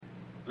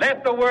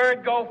Let the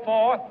word go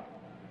forth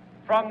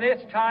from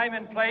this time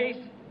and place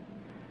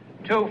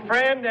to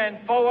friend and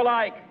foe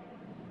alike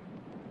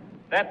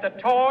that the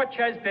torch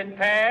has been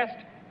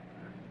passed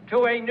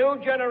to a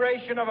new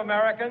generation of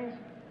Americans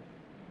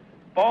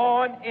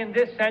born in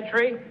this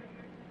century,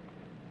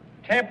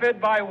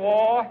 tempered by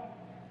war,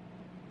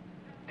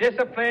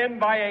 disciplined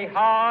by a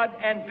hard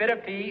and bitter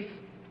peace,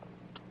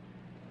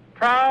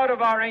 proud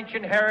of our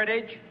ancient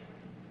heritage,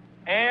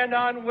 and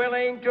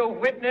unwilling to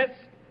witness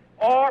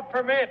or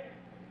permit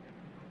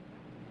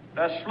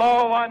the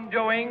slow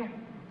undoing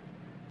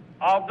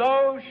of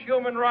those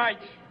human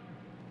rights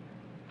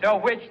to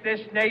which this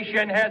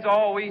nation has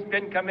always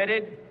been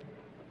committed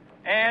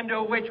and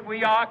to which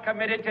we are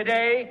committed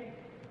today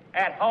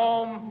at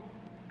home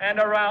and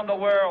around the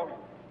world.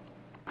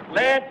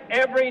 Let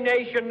every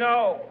nation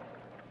know,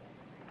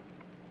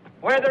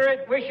 whether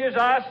it wishes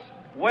us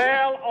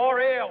well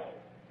or ill,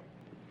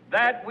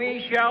 that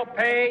we shall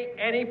pay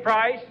any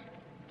price,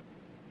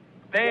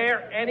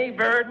 bear any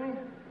burden,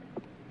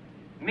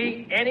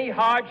 meet any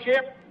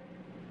hardship,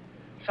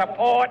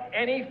 support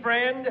any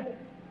friend,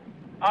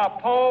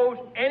 oppose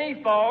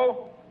any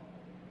foe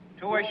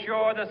to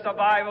assure the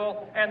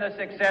survival and the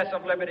success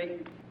of liberty.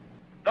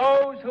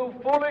 Those who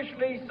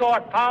foolishly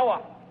sought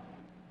power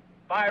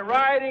by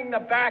riding the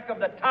back of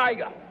the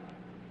tiger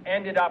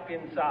ended up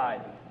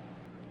inside.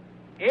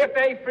 If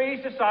a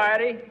free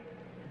society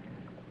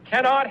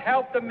cannot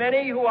help the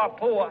many who are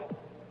poor,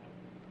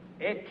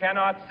 it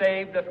cannot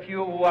save the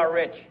few who are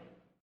rich.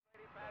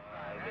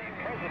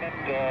 President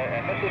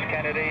and Mrs.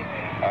 Kennedy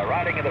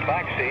riding in the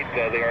back seat.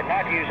 They are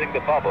not using the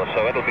bubble,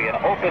 so it'll be an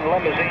open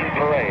limousine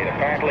parade,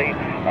 apparently,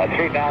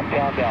 through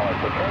downtown Dallas.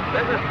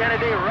 Mrs.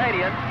 Kennedy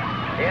radiant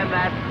in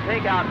that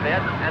pink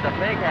outfit and the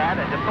pink hat,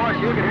 and of course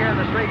you can hear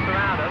the streets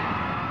around us.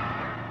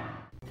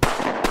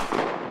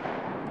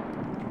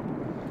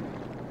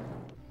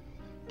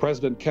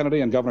 President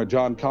Kennedy and Governor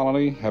John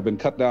Connally have been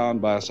cut down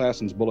by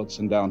assassins' bullets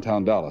in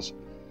downtown Dallas.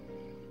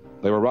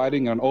 They were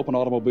riding in an open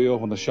automobile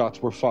when the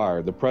shots were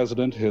fired. The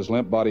president, his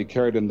limp body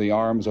carried in the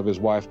arms of his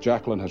wife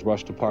Jacqueline, has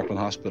rushed to Parkland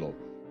Hospital.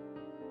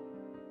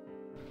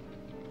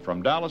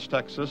 From Dallas,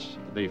 Texas,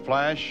 the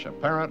flash,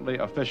 apparently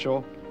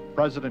official,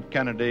 President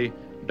Kennedy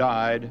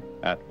died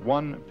at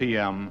 1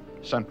 p.m.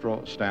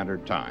 Central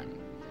Standard Time,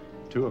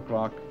 2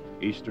 o'clock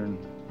Eastern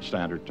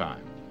Standard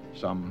Time,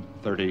 some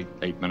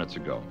 38 minutes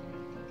ago.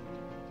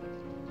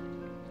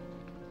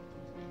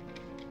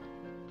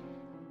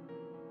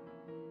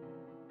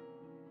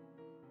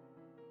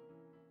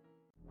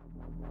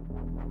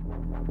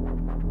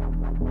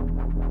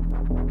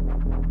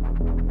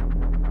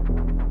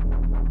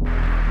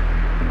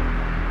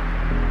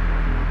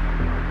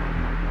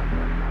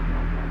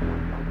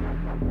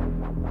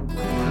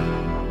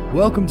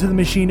 Welcome to the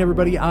machine,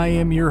 everybody. I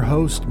am your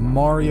host,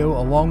 Mario,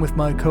 along with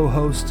my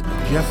co-hosts,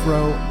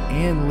 Jeffro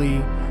and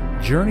Lee.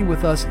 Journey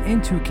with us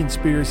into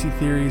conspiracy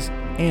theories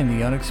and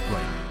the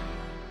unexplained.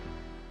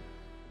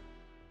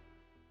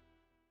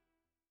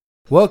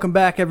 Welcome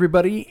back,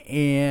 everybody,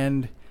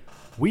 and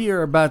we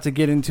are about to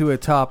get into a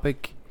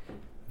topic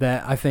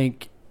that I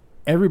think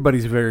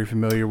everybody's very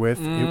familiar with.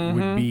 It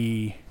would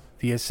be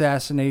the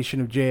assassination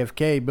of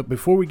J.F.K. But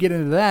before we get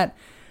into that,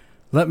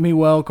 let me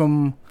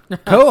welcome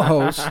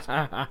co-host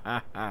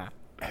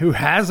who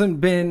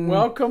hasn't been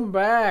welcome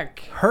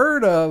back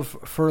heard of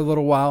for a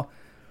little while,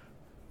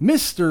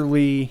 Mr.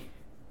 Lee.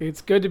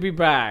 It's good to be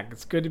back.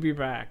 It's good to be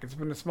back. It's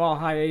been a small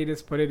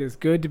hiatus, but it is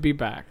good to be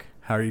back.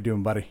 How are you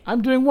doing, buddy?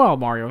 I'm doing well,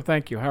 Mario.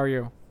 Thank you. How are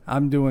you?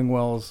 I'm doing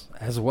well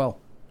as well.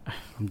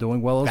 I'm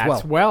doing well as well.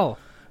 That's well.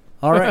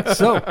 All right,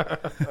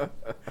 so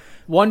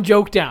one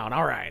joke down.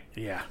 All right.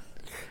 Yeah.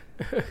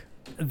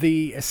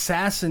 The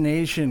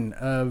assassination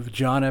of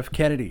John F.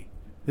 Kennedy.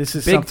 This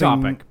is Big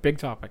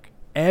topic.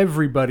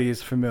 Everybody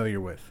is familiar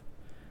with.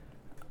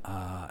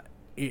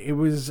 It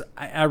was.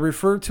 I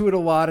refer to it a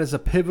lot as a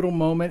pivotal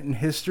moment in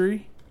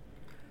history.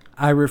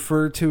 I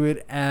refer to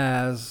it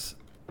as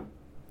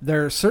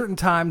there are certain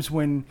times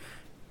when,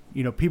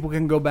 you know, people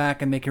can go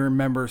back and they can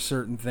remember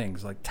certain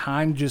things. Like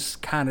time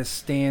just kind of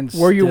stands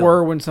where you still.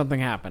 were when something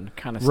happened,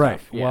 kind of right.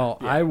 stuff. Yeah, well,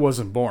 yeah. I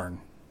wasn't born.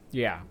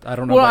 Yeah, I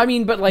don't know. Well, I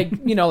mean, but like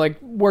like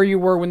where you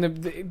were when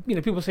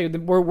the people say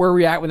where were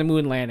we at when the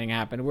moon landing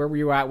happened? Where were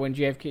you at when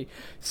JFK?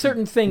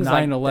 Certain things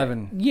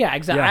 9/11. Yeah,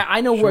 exactly. Yeah,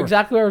 I know sure.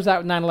 exactly where I was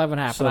at when 9/11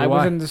 happened. So I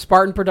was in the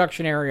Spartan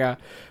production area,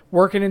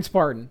 working in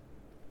Spartan.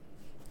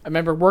 I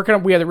remember working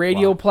up. We had the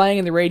radio playing,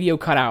 and the radio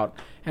cut out,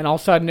 and all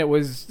of a sudden it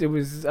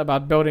was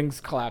about buildings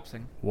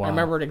collapsing. Wow. I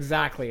remember it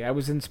exactly. I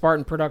was in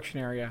Spartan production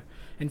area,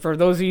 and for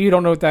those of you who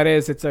don't know what that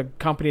is, it's a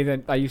company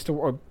that I used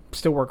to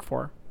still work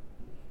for.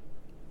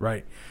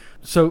 Right.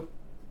 So,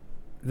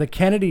 the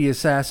Kennedy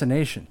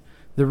assassination.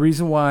 The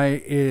reason why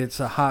it's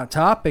a hot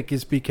topic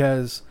is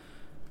because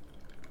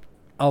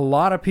a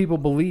lot of people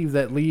believe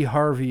that Lee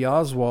Harvey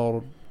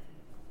Oswald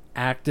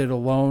acted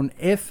alone,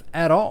 if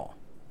at all.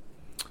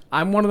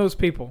 I'm one of those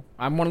people.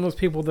 I'm one of those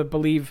people that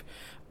believe,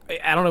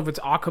 I don't know if it's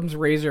Occam's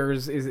razor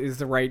is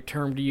the right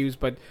term to use,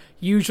 but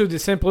usually the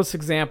simplest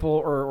example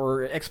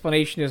or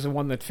explanation is the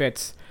one that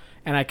fits.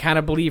 And I kind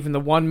of believe in the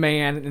one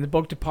man in the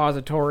book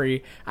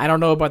depository. I don't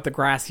know about the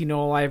grassy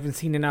knoll. I haven't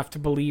seen enough to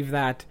believe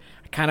that.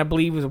 I kind of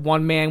believe it was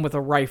one man with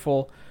a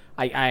rifle.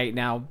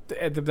 Now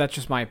that's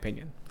just my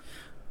opinion.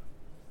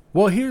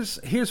 Well, here's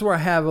where I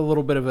have a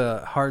little bit of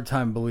a hard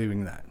time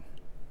believing that.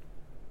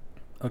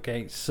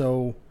 Okay,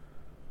 so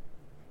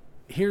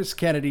here's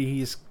Kennedy.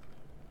 He's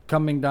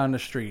coming down the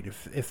street.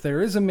 If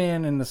there is a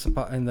man in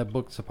the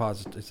book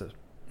suppository,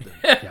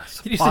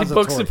 yes, did you say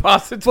book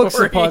suppository? Book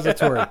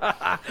suppository.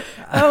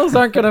 Those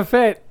aren't gonna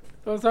fit.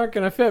 Those aren't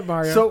gonna fit,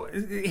 Mario. So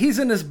he's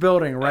in this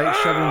building, right,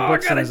 shoving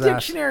books in his ass. I got a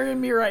dictionary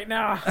in me right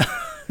now.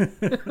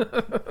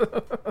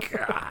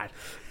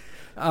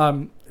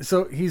 God.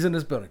 So he's in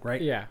this building,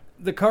 right? Yeah.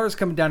 The car's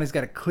coming down. He's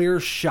got a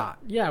clear shot.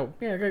 Yeah.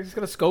 He's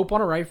got a scope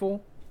on a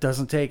rifle.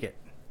 Doesn't take it.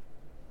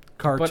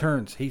 Car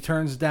turns. He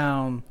turns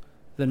down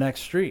the next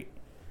street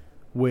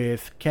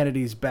with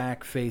Kennedy's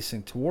back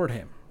facing toward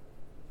him.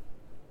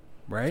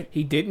 Right?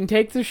 He didn't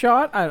take the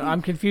shot?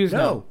 I'm confused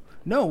now.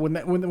 No. When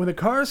the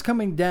car's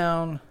coming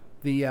down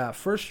the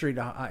first street,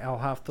 I'll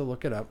have to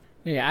look it up.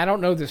 Yeah, I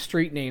don't know the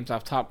street names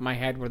off the top of my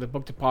head where the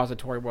book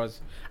depository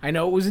was. I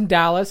know it was in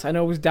Dallas. I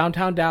know it was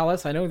downtown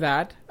Dallas. I know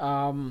that.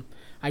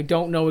 I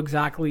don't know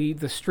exactly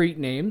the street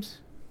names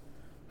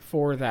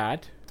for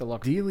that. To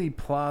look. Dealey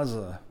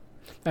Plaza.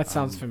 That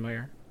sounds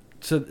familiar.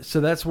 So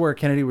that's where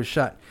Kennedy was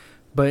shot.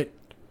 But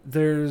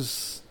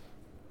there's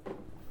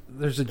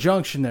a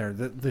junction there.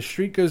 The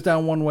street goes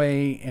down one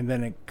way and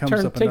then it comes up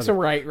another. Takes a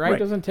right?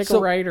 Doesn't take a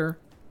right or...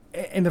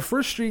 In the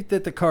first street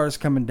that the car is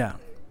coming down.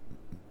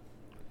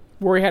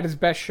 Where he had his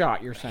best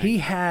shot, you're saying? He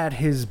had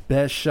his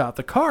best shot.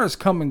 The car is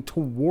coming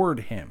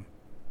toward him.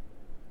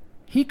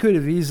 He could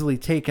have easily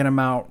taken him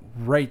out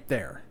right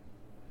there.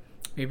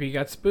 Maybe he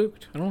got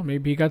spooked. I don't know.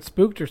 Maybe he got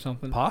spooked or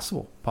something.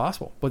 Possible.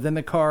 But then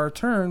the car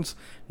turns.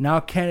 Now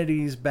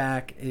Kennedy's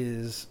back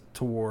is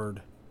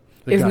toward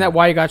the Isn't gunman. that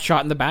why he got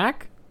shot in the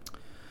back?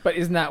 But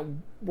isn't that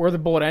where the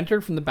bullet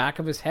entered, from the back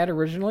of his head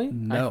originally?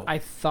 No. I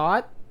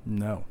thought...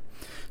 No.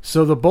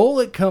 So the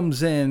bullet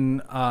comes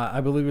in,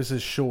 I believe it was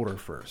his shoulder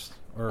first.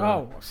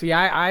 See,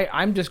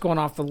 I'm just going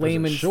off the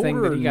layman's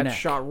thing that he got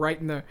shot right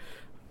in the...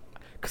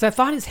 Because I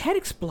thought his head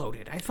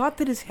exploded. I thought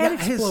that his head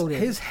exploded.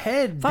 His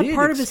head I thought did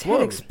part explode. of his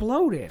head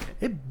exploded.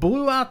 It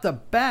blew out the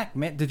back,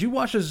 man. Did you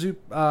watch the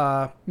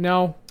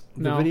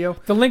video?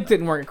 The link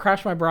didn't work. It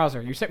crashed my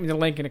browser. You sent me the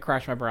link and it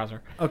crashed my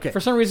browser. Okay. For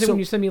some reason, when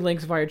you send me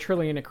links via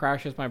Trillian, it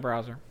crashes my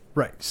browser.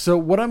 Right. So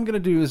what I'm going to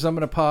do is I'm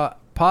going to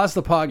pause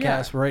the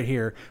podcast right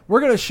here.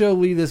 We're going to show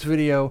Lee this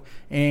video,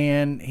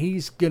 and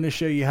he's going to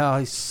show you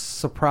how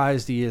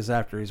surprised he is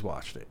after he's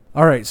watched it.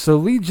 All right. So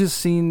Lee just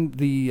seen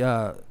the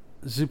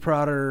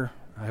Zuprater.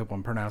 I hope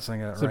I'm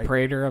pronouncing it right.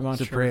 Zuprater, I'm not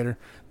sure.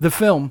 The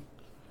film.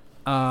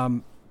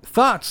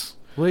 Thoughts,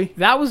 Lee?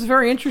 That was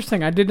very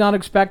interesting. I did not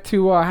expect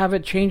to have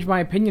it change my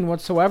opinion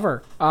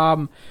whatsoever.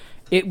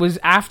 It was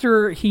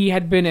after he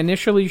had been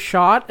initially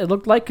shot, it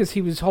looked like, because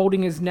he was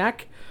holding his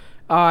neck,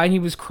 and he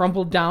was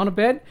crumpled down a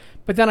bit.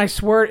 But then I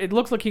swear it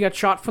looked like he got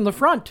shot from the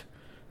front.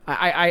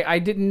 I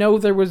didn't know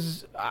there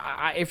was...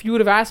 if you would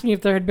have asked me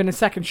if there had been a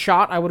second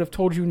shot, I would have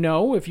told you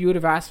no. If you would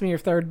have asked me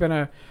if there had been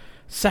a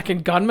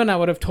second gunman, I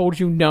would have told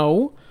you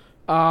no.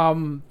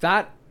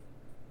 That...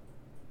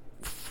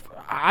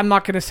 I'm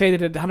not going to say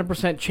that it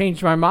 100%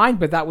 changed my mind,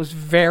 but that was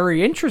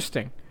very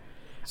interesting.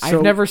 So,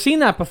 I've never seen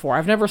that before.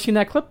 I've never seen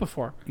that clip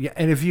before. Yeah,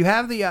 and if you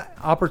have the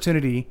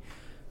opportunity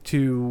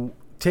to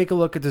take a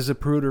look at the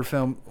Zapruder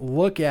film,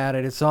 look at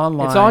it. It's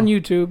online. It's on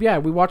YouTube. Yeah,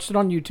 we watched it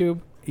on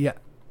YouTube. Yeah.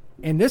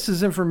 And this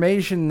is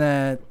information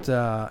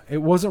that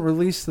it wasn't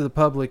released to the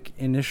public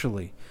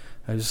initially.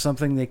 It was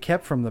something they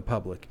kept from the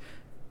public.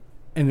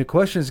 And the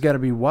question has got to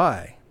be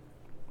why.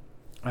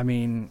 I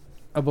mean,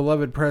 a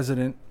beloved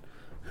president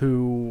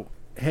who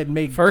had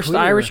made First clear,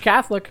 Irish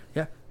Catholic.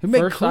 Yeah. Who made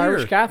First clear,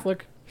 Irish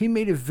Catholic. He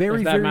made it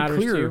very, very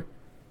clear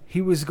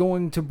he was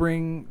going to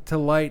bring to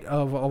light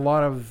of a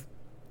lot of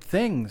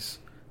things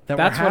that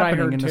were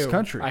happening in this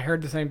country. I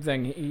heard the same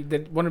thing.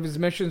 That one of his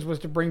missions was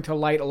to bring to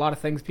light a lot of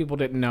things people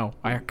didn't know.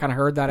 I kind of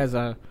heard that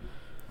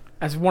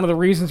as one of the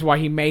reasons why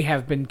he may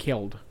have been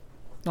killed.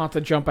 Not to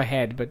jump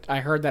ahead, but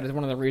I heard that as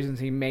one of the reasons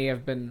he may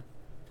have been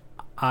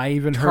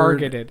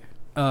targeted.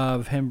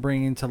 Of him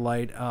bringing to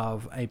light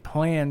of a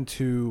plan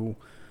to,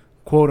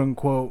 quote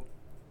unquote,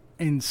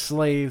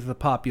 enslave the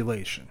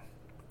population.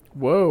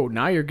 Whoa,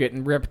 now you're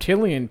getting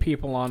reptilian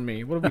people on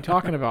me. What are we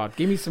talking about?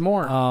 Give me some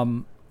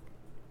more.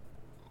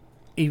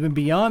 Even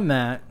beyond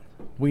that,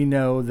 we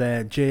know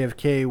that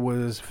J.F.K.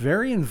 was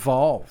very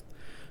involved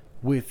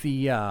with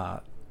the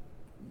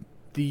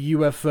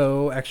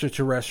UFO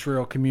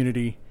extraterrestrial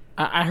community.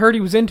 I heard he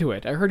was into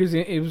it. I heard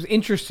he was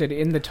interested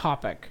in the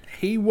topic.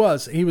 He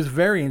was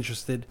very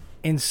interested.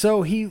 And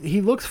so he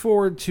looks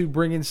forward to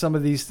bringing some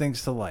of these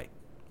things to light.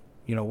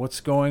 You know, what's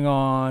going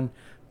on,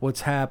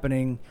 what's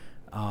happening.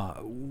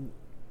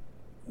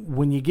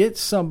 When you get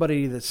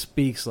somebody that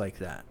speaks like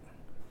that,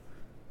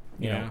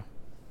 you know,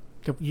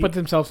 to put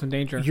themselves in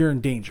danger. You're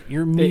in danger.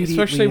 You're immediately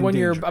especially in when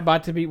danger. you're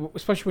about to be,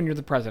 especially when you're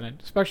the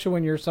president, especially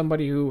when you're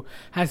somebody who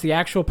has the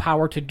actual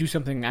power to do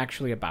something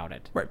actually about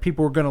it. Right.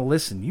 People are going to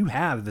listen. You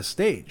have the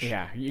stage.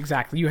 Yeah,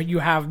 exactly. You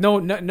have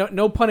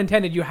no pun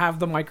intended. You have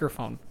the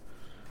microphone.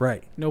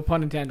 Right. No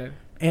pun intended.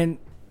 And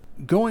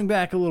going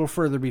back a little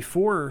further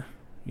before,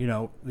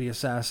 the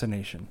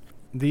assassination,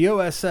 the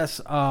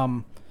OSS.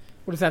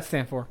 What does that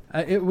stand for?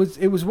 It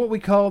was what we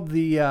called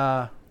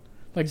the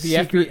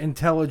secret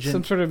intelligence,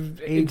 some sort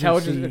of agency.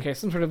 intelligence. Okay,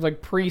 some sort of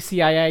like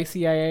CIA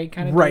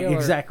kind of right. deal,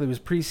 Exactly. It was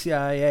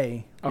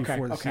pre-CIA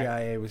before the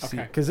CIA was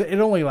because it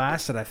only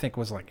lasted, I think,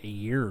 was like a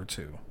year or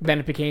two. Then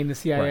it became the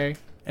CIA, right.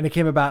 And it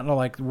came about in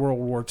like World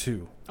War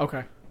II.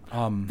 Okay.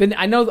 Then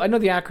I know the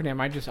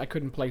acronym. I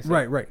couldn't place it.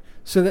 Right.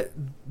 So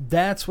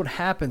that's what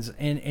happens,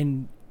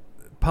 and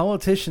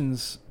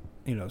politicians.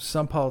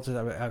 Some politicians,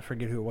 I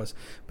forget who it was,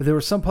 but there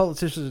were some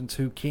politicians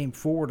who came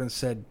forward and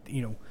said,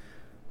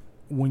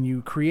 when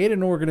you create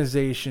an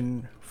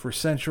organization for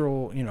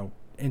central,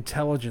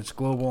 intelligence,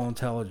 global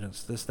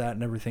intelligence, this, that,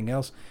 and everything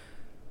else,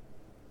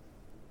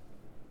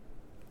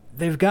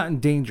 they've gotten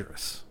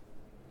dangerous.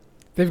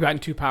 They've gotten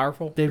too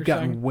powerful. They've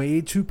gotten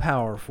way too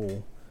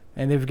powerful,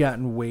 and they've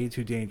gotten way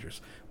too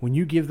dangerous. When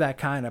you give that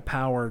kind of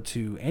power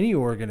to any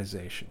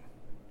organization,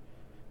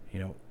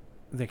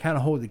 they kind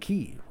of hold the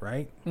key,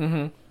 right?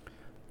 Mm-hmm.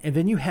 And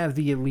then you have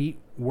the elite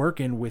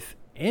working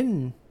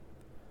within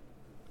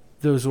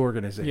those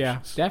organizations. Yeah,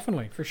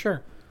 definitely, for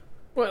sure.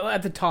 Well,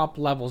 at the top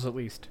levels, at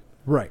least.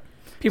 Right.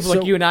 People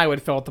like you and I would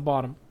fill at the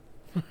bottom.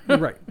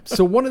 Right.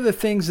 So one of the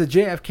things that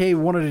J.F.K.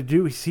 wanted to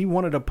do is he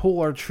wanted to pull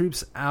our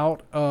troops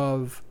out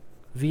of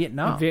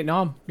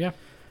Vietnam. Yeah.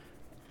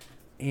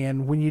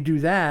 And when you do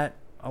that,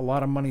 a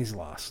lot of money's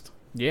lost.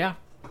 Yeah.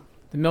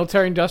 The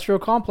military-industrial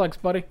complex,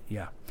 buddy.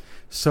 Yeah.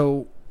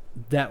 So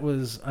that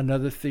was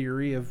another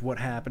theory of what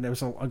happened.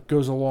 It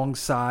goes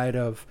alongside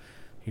of,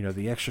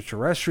 the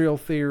extraterrestrial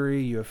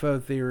theory,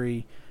 UFO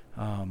theory.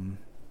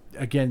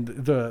 Again,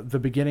 the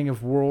beginning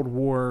of World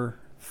War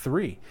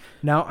III.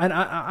 Now, and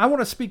I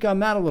want to speak on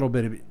that a little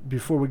bit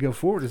before we go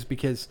forward, is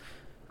because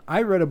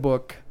I read a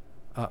book.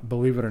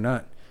 Believe it or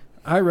not,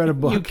 I read a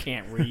book. You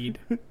can't read.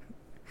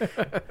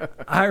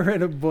 I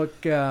read a book.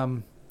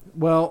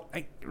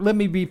 Let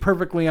me be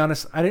perfectly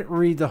honest. I didn't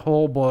read the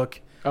whole book.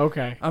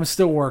 Okay. I'm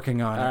still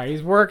working on it. All right,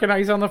 he's working.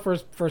 He's on the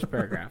first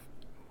paragraph.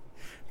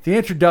 The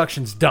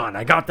introduction's done.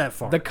 I got that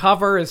far. The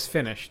cover is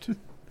finished.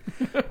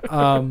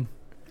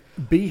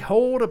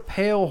 Behold a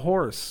Pale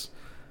Horse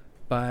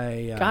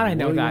by God, I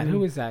know that.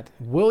 Who is that?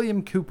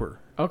 William Cooper.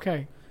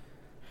 Okay.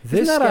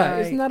 Isn't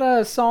that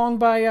a song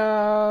by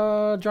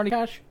Johnny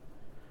Cash?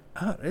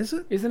 Is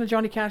it? Isn't it a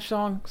Johnny Cash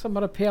song? Something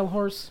about a pale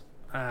horse?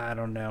 I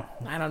don't know.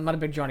 I'm not a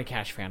big Johnny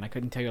Cash fan. I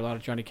couldn't tell you a lot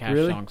of Johnny Cash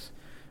songs.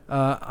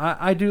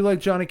 I do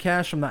like Johnny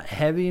Cash. I'm not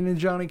heavy into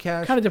Johnny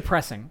Cash. Kind of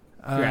depressing,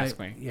 if you ask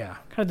me. Yeah.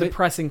 Kind of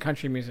depressing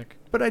country music.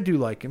 But I do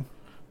like him.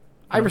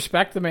 I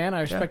respect the man.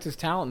 I respect his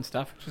talent and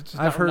stuff.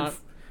 I've heard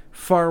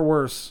far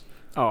worse.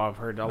 Oh, I've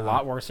heard a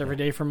lot worse every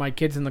day from my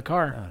kids in the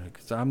car.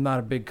 'Cause I'm not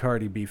a big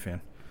Cardi B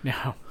fan.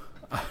 No.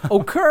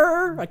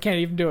 Kerr! I can't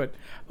even do it.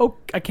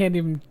 I can't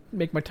even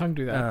make my tongue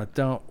do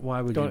that.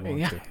 Why would you want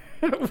to?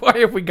 Why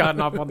have we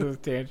gotten off on this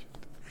tangent?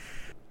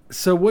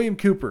 So William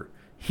Cooper,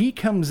 he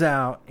comes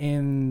out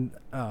in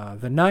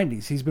the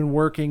 90s. He's been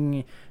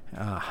working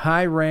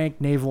high-ranked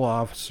naval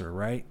officer,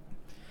 right?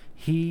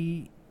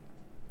 He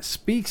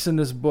speaks in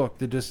this book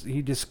that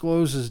he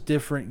discloses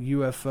different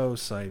UFO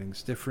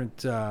sightings,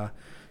 different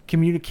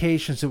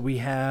communications that we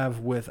have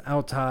with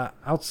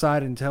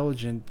outside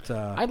intelligent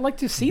I'd like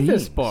to see beings.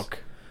 this book.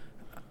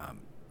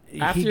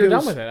 After you're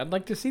done with it, I'd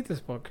like to see this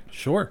book.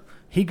 Sure.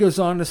 He goes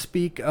on to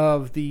speak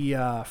of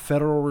the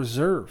Federal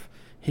Reserve.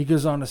 He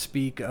goes on to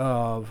speak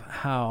of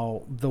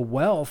how the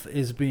wealth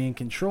is being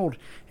controlled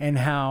and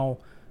how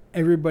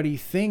everybody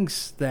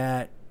thinks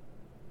that,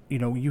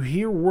 you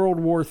hear World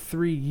War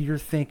III, you're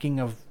thinking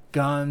of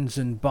guns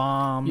and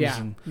bombs.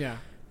 Yeah.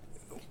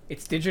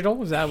 It's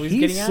digital? Is that what he's he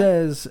getting at? He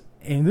says,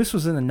 and this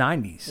was in the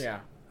 90s. Yeah.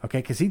 Okay,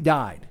 because he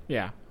died.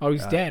 Yeah. Oh,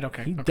 he's dead.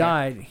 Okay. He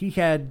died. He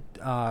had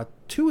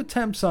 2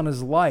 attempts on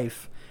his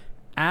life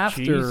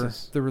after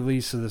the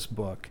release of this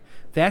book.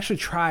 They actually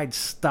tried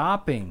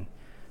stopping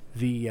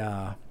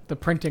the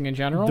printing in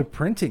general? The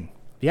printing.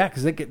 Yeah,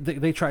 because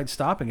they tried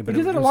stopping it, but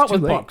they did that a lot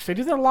with books. They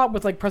did that a lot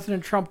with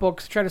President Trump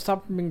books, try to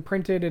stop them being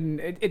printed, and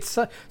it's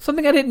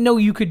something I didn't know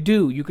you could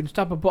do. You can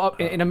stop a book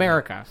in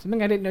America.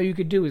 Something I didn't know you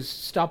could do is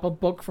stop a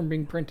book from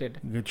being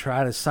printed. You could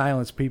try to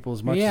silence people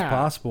as much as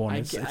possible, and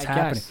it's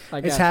happening.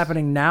 I guess. It's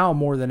happening now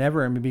more than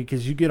ever. I mean,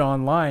 because you get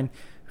online,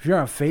 if you're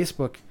on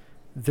Facebook,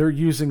 they're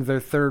using their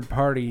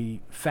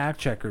third-party fact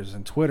checkers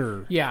and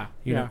Twitter. Yeah,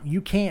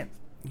 you can't.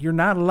 You're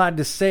not allowed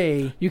to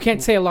say... You can't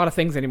say a lot of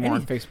things anymore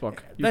on Facebook.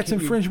 That's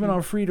infringement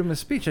on freedom of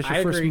speech. That's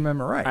your First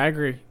Amendment right. I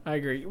agree.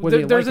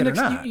 Whether there's you like it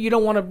or not. You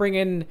don't want to bring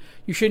in...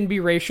 You shouldn't be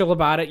racial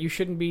about it. You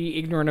shouldn't be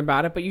ignorant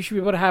about it. But you should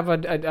be able to have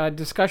a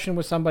discussion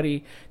with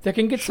somebody that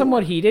can get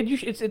somewhat heated.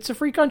 It's a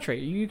free country.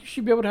 You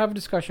should be able to have a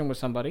discussion with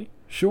somebody.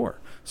 Sure.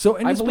 So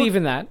I believe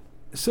in that.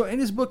 So in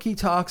his book, he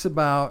talks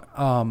about,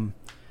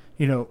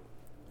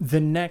 the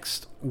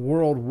next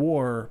world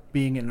war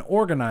being an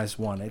organized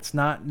one. It's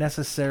not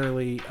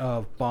necessarily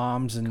of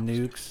bombs and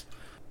nukes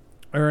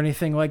or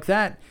anything like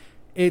that.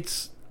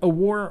 It's a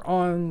war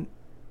on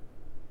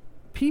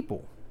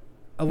people.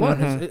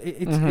 Alone.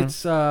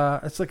 It's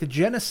like a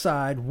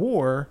genocide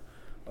war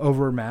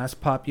over mass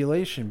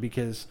population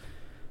because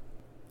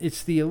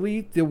it's the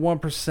elite, the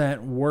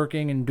 1%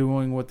 working and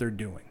doing what they're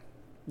doing.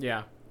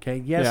 Yeah. Okay.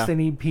 Yes, they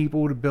need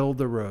people to build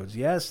the roads.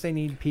 Yes, they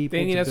need people.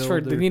 They need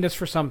us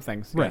for some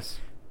things. Right. Yes.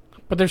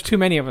 But there's too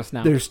many of us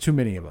now. There's too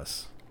many of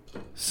us.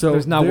 So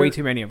there's not way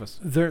too many of us.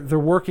 They're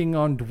working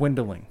on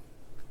dwindling,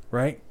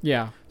 right?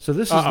 Yeah. So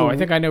this is. I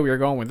think I know where you're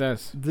going with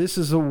this. This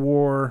is a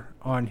war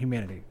on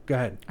humanity. Go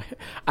ahead.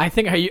 I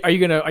think are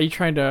you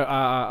trying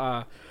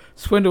to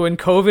swindle in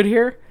COVID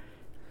here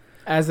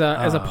as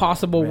a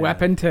possible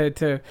weapon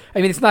to? I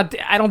mean, it's not.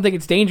 I don't think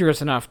it's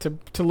dangerous enough to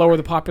lower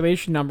the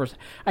population numbers.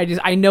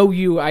 I know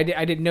you. I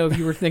didn't know if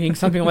you were thinking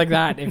something like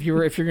that. If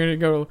you're going to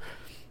go.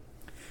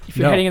 If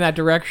you're heading in that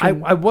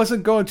direction. I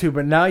wasn't going to,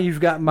 but now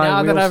you've got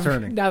my wheels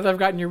turning. Now that I've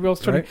gotten your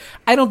wheels turning. Right?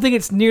 I don't think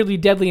it's nearly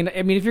deadly.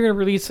 I mean, if you're going to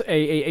release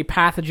a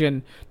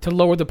pathogen to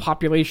lower the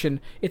population,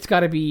 it's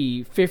got to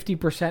be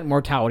 50%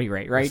 mortality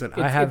rate, right? Listen,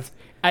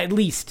 at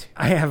least.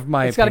 I have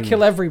my It's got to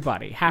kill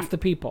everybody, half the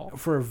people.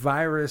 For a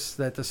virus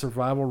that the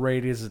survival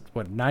rate is,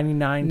 what,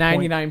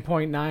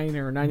 99.9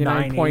 or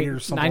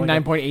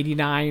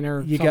 99.89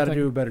 or you got to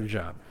do a better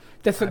job.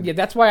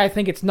 That's why I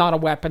think it's not a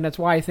weapon. That's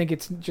why I think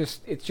it's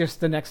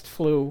just the next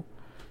flu.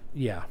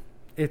 Yeah,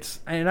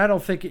 and I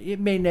don't think it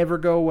may never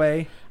go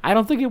away. I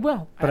don't think it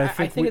will. But I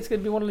think it's going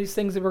to be one of these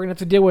things that we're going to have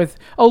to deal with.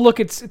 Oh, look,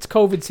 it's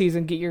COVID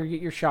season. Get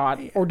your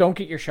shot, or don't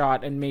get your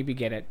shot and maybe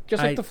get it,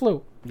 just like the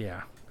flu.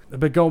 Yeah,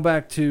 but going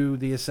back to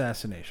the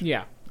assassination.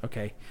 Yeah.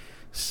 Okay,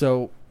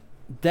 so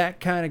that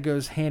kind of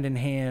goes hand in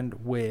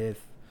hand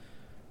with.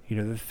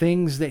 The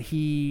things that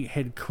he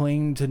had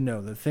claimed to know,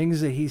 the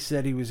things that he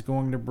said he was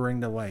going to bring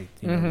to light.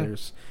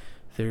 There's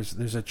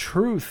a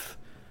truth,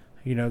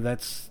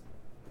 that's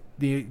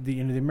the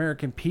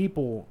American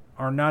people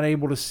are not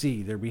able to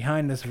see. They're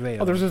behind this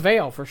veil. Oh, there's a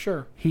veil for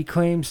sure. He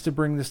claims to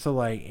bring this to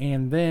light,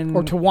 and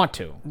then to want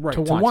to, right?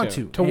 To want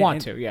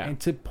to, yeah, and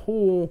to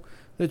pull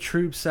the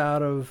troops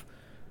out of,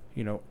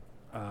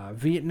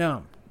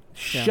 Vietnam,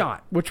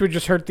 shot, which would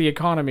just hurt the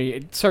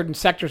economy, certain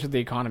sectors of the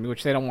economy,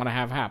 which they don't want to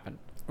have happen.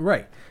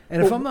 Right.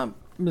 And if I'm not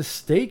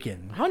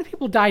mistaken... How many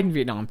people died in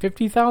Vietnam?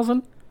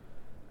 50,000?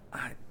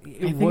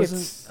 It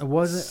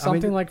wasn't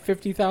something like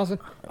 50,000?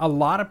 A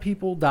lot of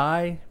people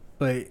die,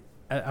 but,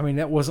 I mean,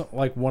 that wasn't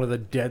like one of the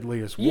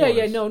deadliest wars.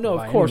 Yeah, no,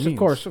 of course. It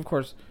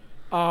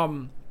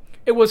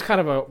was kind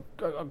of a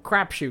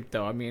crapshoot,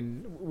 though. I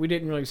mean, we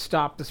didn't really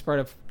stop the spread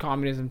of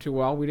communism too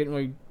well. We didn't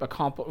really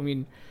accomplish... I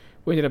mean,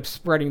 we ended up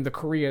spreading the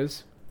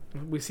Koreas.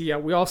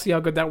 We all see how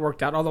good that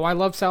worked out, although I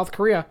love South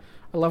Korea.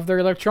 I love their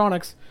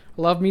electronics.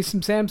 I love me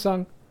some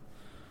Samsung.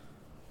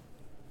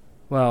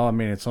 Well, I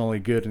mean, it's only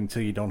good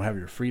until you don't have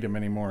your freedom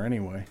anymore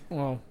anyway.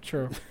 Well,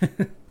 true.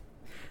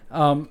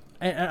 And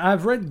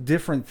I've read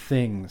different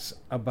things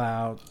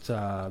about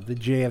the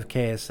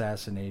J.F.K.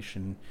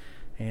 assassination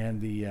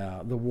and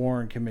the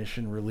Warren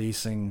Commission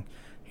releasing,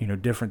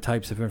 different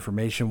types of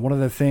information. One of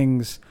the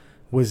things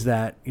was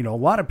that, a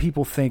lot of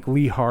people think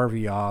Lee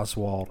Harvey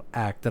Oswald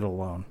acted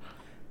alone.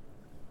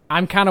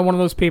 I'm kind of one of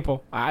those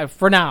people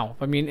for now.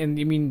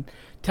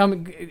 Tell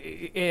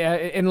me,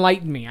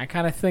 enlighten me. I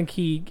kind of think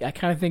he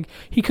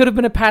could have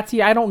been a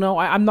patsy. I don't know.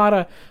 I'm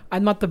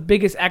not the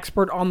biggest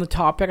expert on the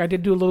topic. I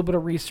did do a little bit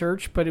of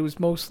research, but it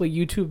was mostly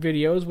YouTube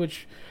videos,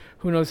 which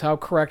who knows how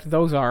correct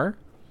those are.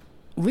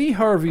 Lee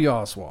Harvey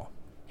Oswald.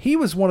 He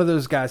was one of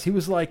those guys. He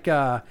was like,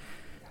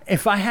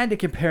 if I had to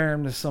compare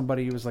him to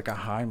somebody, he was like a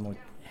Heimlich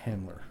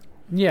Himmler.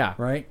 Yeah.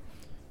 Right?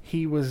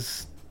 He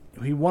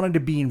wanted to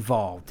be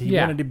involved. He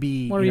wanted to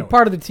be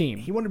part of the team.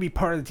 He wanted to be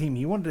part of the team.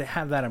 He wanted to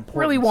have that importance.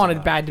 Really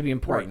wanted bad to be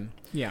important.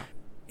 Right. Yeah.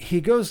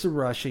 He goes to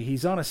Russia.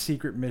 He's on a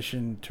secret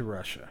mission to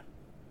Russia,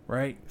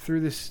 right?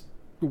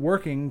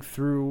 Working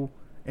through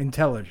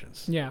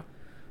intelligence. Yeah.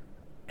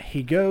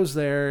 He goes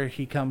there.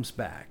 He comes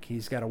back.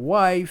 He's got a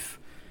wife.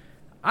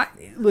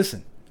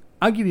 Listen,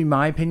 I'll give you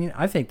my opinion.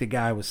 I think the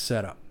guy was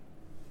set up.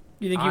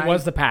 You think he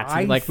was the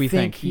patsy, like we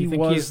think? You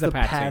think he's the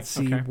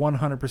patsy, okay.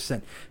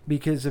 100%.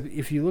 Because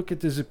if you look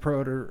at the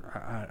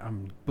Zapruder,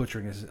 I'm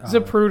butchering his...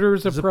 Zapruder.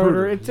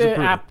 It's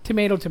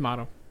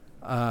tomato.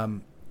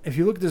 If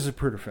you look at the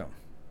Zapruder film,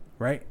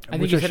 right? I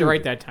think you said it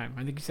right that time.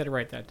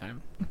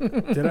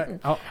 Did I?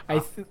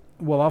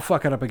 Well, I'll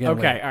fuck it up again.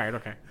 Okay,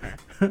 later.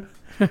 all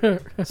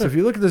right. So if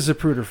you look at the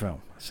Zapruder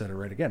film, I said it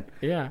right again.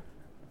 Yeah.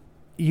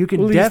 You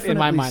can definitely in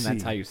my mind,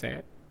 that's how you say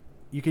it.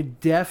 You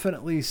could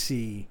definitely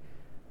see...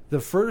 The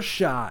first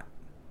shot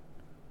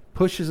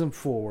pushes him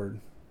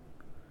forward,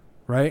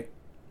 right?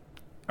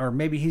 Or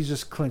maybe he's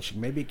just clenching.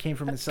 Maybe it came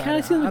from inside. It kind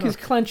of seems like he's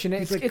clenching.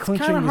 It's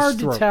clenching kind of hard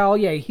to tell.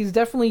 Yeah, he's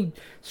definitely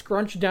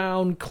scrunched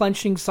down,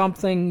 clenching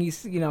something.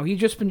 He's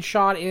just been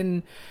shot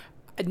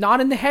not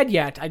in the head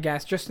yet, I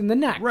guess, just in the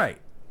neck. Right.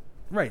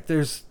 Right.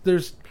 There's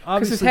because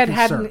obviously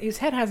his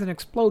head hasn't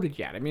exploded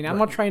yet. I mean, I'm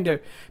not trying to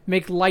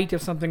make light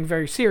of something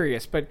very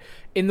serious, but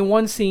in the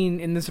one scene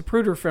in the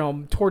Zapruder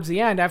film, towards the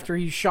end, after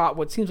he's shot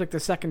what seems like the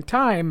second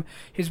time,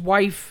 his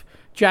wife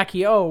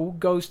Jackie O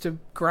goes to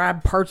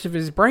grab parts of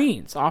his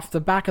brains off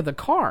the back of the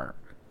car.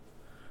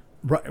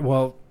 Right.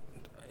 Well,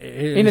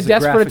 in a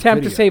desperate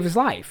attempt to save his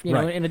life, you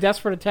know, in a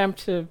desperate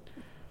attempt to.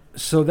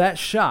 So that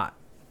shot,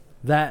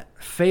 that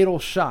fatal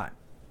shot,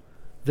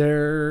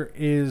 there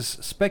is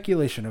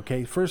speculation.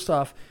 Okay, first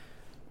off,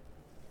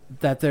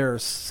 that there are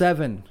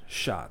 7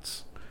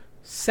 shots.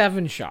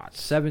 7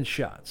 shots. 7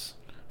 shots.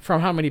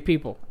 From how many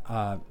people?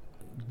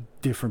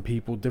 Different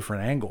people,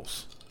 different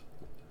angles.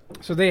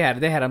 So they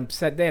had him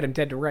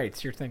dead to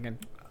rights. You're thinking?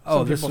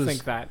 Some people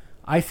think that.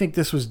 I think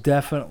this was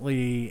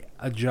definitely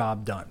a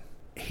job done.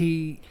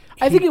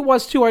 I think it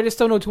was too. I just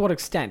don't know to what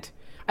extent.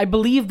 I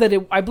believe he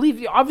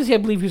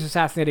was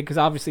assassinated because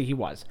obviously he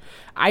was.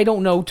 I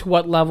don't know to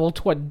what level,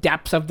 to what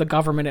depths of the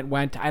government it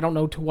went. I don't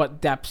know to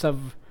what depths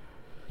of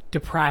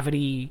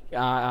depravity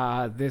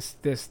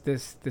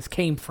this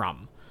came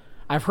from.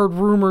 I've heard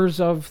rumors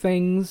of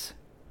things.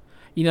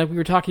 You know, we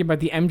were talking about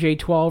the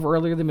MJ-12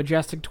 earlier, the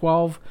Majestic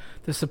 12,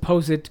 the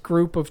supposed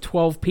group of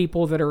 12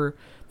 people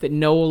that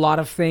know a lot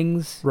of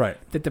things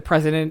that the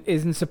president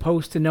isn't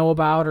supposed to know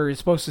about or is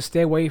supposed to stay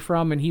away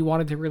from, and he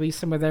wanted to release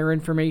some of their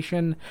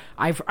information.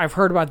 I've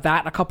heard about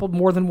that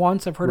more than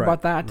once. I've heard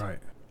about that. Right.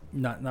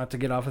 Not to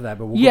get off of that,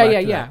 but we'll go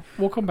back to that.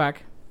 We'll come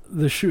back.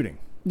 The shooting.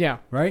 Yeah.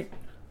 Right?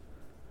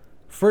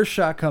 First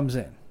shot comes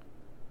in.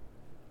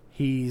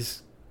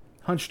 He's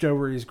hunched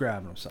over. He's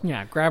grabbing himself.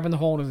 Yeah, grabbing the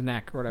hole in his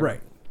neck or whatever.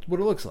 Right. What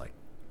it looks like.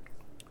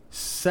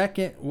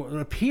 Second, what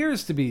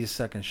appears to be his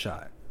second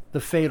shot,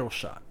 the fatal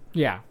shot.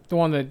 Yeah, the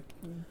one that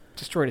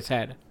destroyed his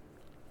head.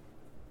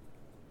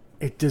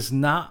 It does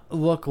not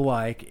look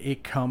like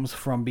it comes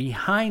from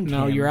behind him.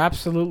 No, you're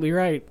absolutely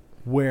right.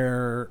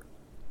 Where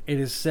it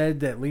is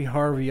said that Lee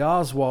Harvey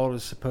Oswald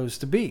is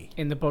supposed to be.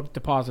 In the book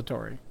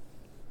Depository.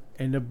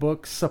 In the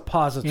book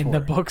Suppository. In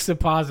the book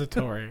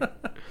Suppository.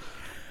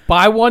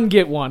 Buy one,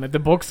 get one at the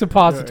book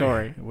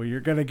Suppository. Well, you're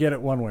going to get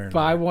it one way or another.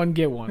 Buy one,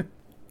 get one.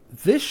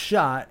 This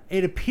shot,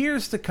 it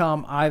appears to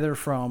come either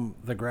from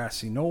the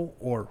grassy knoll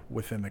or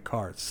within the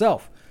car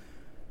itself.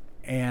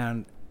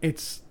 And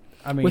it's,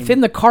 I mean...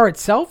 Within the car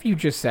itself, you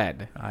just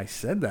said? I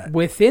said that.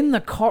 Within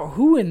the car?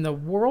 Who in the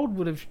world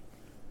would have...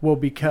 Well,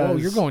 because... Oh,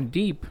 you're going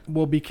deep.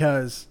 Well,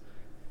 because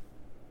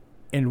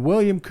in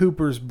William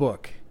Cooper's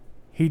book,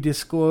 he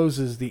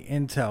discloses the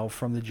intel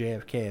from the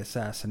J.F.K.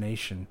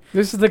 assassination.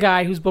 This is the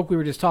guy whose book we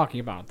were just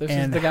talking about. This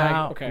is the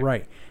guy... Okay.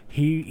 Right.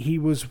 He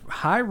was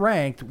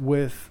high-ranked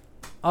with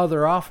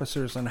other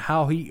officers and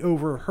how he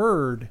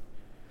overheard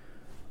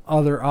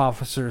other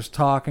officers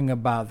talking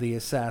about the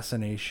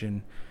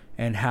assassination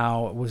and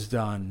how it was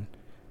done.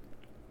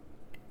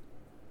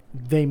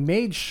 They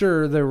made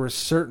sure there were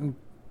certain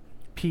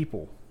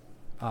people,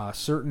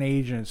 certain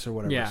agents or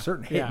whatever,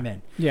 certain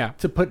hitmen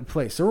to put in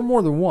place. There were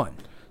more than one.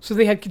 So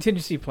they had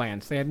contingency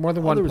plans. They had more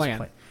than one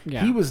plan.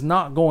 Yeah. He was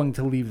not going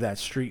to leave that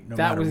street no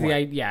matter what. That was the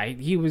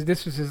idea. He was.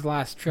 This was his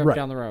last trip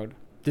down the road.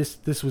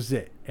 This was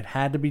it. It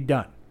had to be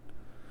done.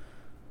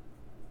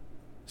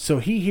 So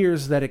he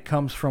hears that it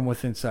comes from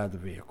within inside the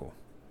vehicle.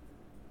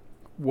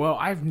 Well,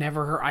 I've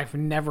never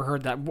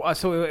heard that.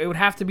 So it would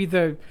have to be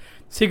the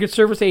Secret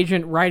Service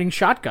agent riding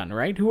shotgun,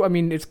 right? Who? I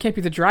mean, it can't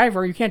be the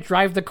driver. You can't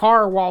drive the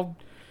car while.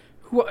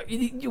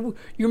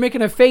 You're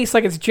making a face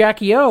like it's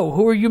Jackie O.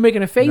 Who are you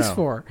making a face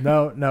for?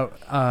 No.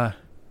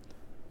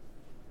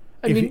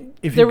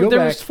 There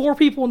was 4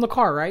 people in the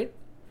car, right?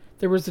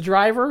 There was the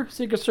driver,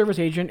 Secret Service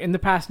agent, in the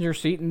passenger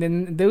seat, and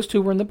then those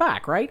 2 were in the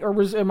back, right?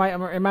 Or am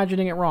I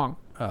imagining it wrong?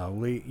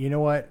 Lee, you know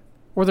what?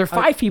 Were there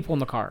 5 people in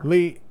the car?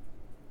 Lee,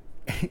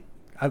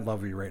 I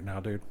love you right now,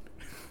 dude.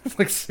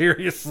 Like,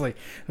 seriously.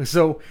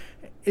 So,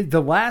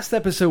 the last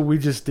episode we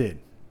just did.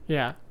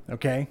 Yeah.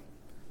 Okay?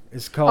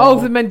 It's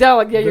called... the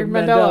Mandela... Yeah, your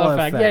Mandela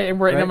effect. Yeah,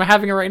 and I'm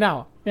having it right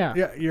now. Yeah.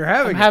 Yeah, you're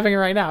having having it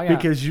right now, yeah.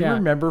 Because you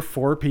remember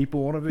 4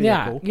 people in a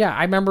vehicle. Yeah,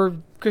 I remember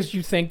because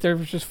you think there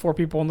was just 4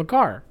 people in the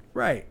car.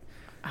 Right.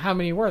 How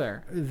many were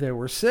there? There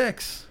were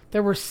 6.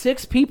 There were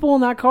 6 people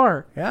in that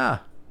car? Yeah.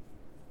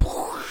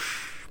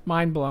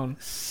 Mind blown.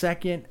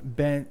 Third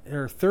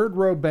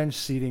row bench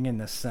seating in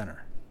the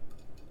center.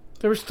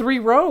 There was 3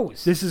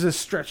 rows. This is a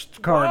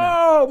stretched car.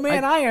 Oh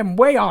man, I am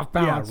way off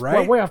balance. Yeah,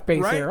 right? Way off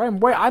base here.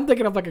 I'm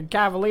thinking of like a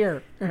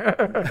Cavalier.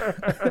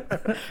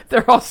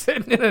 They're all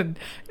sitting in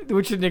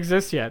which didn't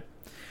exist yet.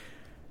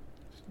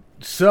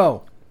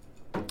 So,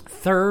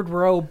 third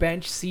row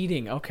bench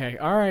seating. Okay.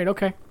 All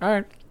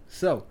right.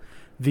 So,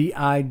 the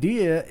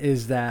idea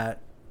is that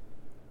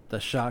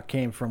the shot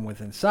came from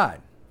within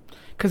inside.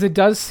 Because it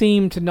does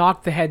seem to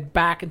knock the head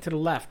back and to the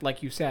left,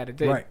 like you said. It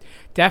right.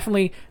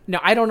 Definitely. Now,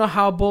 I don't know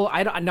how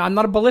I'm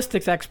not a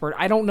ballistics expert.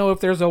 I don't know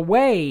if there's a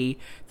way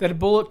that a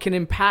bullet can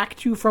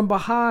impact you from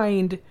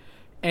behind,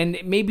 and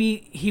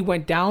maybe he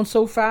went down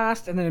so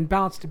fast and then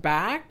bounced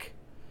back.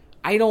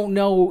 I don't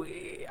know.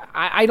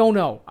 I don't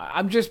know.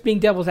 I'm just being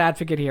devil's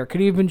advocate here.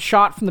 Could he have been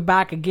shot from the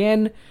back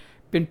again?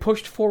 been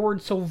pushed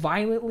forward so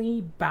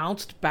violently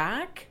bounced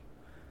back?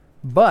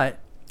 But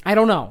I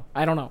don't know.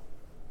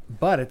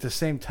 But at the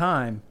same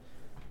time,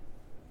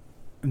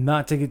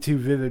 not to get too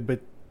vivid, but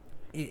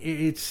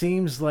it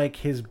seems like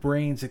his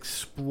brains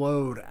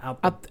explode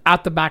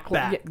out the back.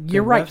 Yeah,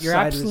 you're right. You're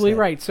absolutely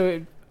right.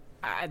 So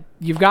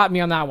you've got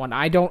me on that one.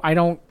 I don't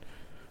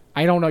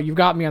know. You've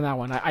got me on that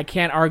one. I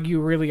can't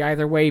argue really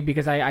either way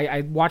because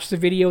I watched the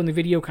video and the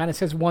video kind of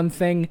says one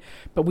thing,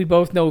 but we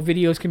both know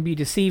videos can be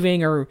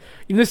deceiving. Or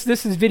this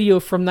is video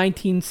from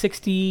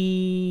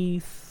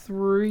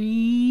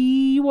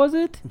 1963. Was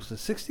it? Was it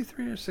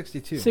 63 or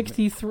 62?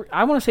 63.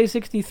 I want to say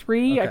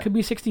 63. Okay. I could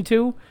be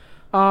 62.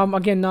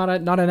 Again, not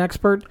an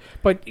expert,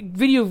 but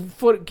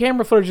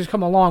camera footage has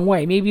come a long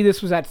way. Maybe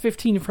this was at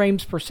 15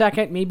 frames per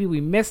second. Maybe we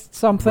missed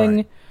something.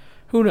 Right.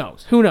 Who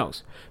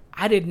knows?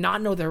 I did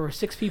not know there were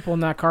 6 people in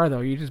that car,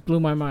 though. You just blew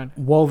my mind.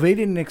 Well, they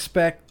didn't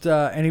expect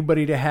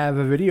anybody to have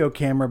a video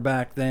camera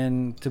back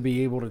then to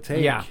be able to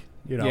take,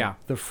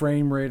 the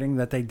frame rating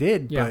that they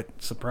did. Yeah.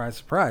 But surprise,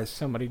 surprise.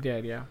 Somebody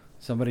did, yeah.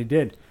 Somebody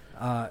did.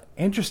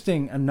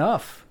 Interesting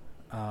enough,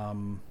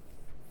 about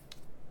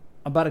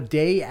a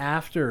day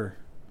after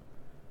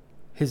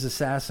his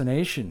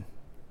assassination,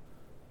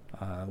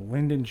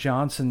 Lyndon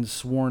Johnson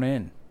sworn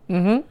in.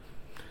 Mm-hmm.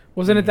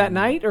 Wasn't it that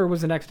night, or was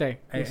it the next day?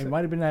 It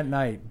might have been that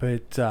night,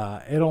 but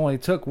it only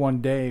took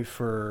one day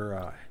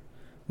for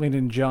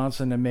Lyndon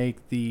Johnson to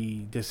make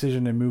the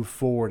decision to move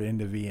forward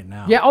into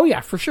Vietnam. Yeah, oh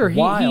yeah, for sure.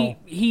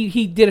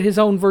 He did his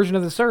own version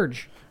of the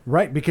surge.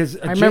 Right, because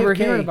I remember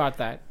hearing about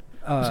that.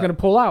 He was going to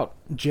pull out.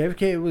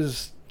 JFK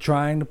was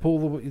trying to pull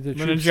the Lyndon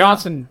troops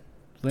Johnson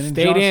out.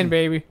 stayed in,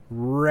 baby.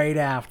 Right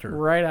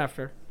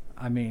after.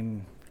 I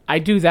mean, I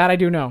do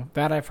know.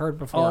 That I've heard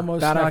before.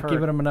 Almost that not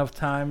giving him enough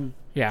time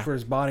for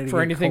his body to for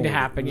get anything cold. to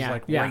happen. It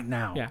was right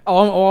now. Yeah.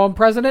 Oh, I'm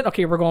president?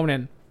 Okay, we're going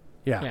in.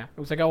 Yeah. It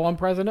was like, I'm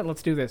president?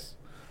 Let's do this.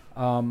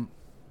 The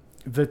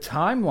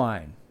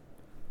timeline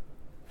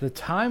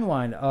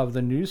of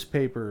the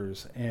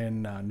newspapers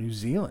in New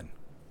Zealand.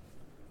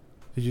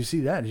 Did you see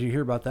that? Did you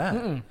hear about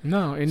that?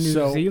 No, in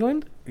New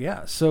Zealand?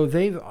 Yeah, so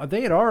they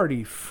had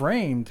already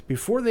framed,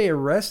 before they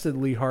arrested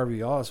Lee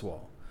Harvey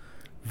Oswald,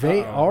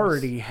 they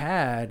already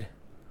had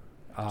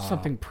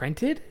something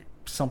printed?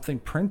 Something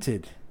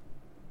printed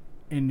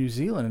in New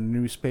Zealand, in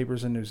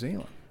newspapers in New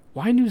Zealand.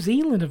 Why New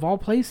Zealand of all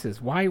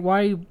places? Why?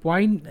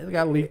 It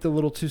got leaked a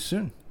little too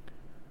soon.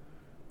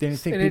 And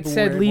it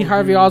said Lee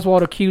Harvey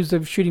Oswald accused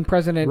of shooting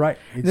President. Right,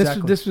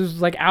 exactly. This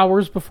was like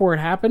hours before it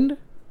happened?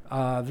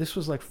 This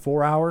was like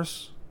 4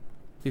 hours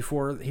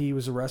before he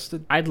was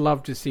arrested. I'd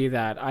love to see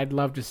that. I'd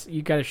love to see,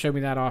 you got to show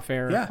me that off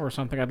air or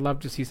something. I'd love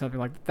to see something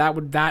like that.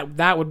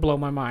 That would blow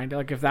my mind.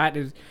 Like if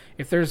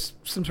there's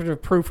some sort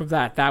of proof of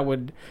that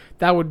would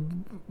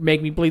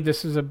make me believe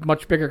this is a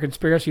much bigger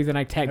conspiracy than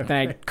I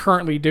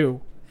currently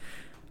do.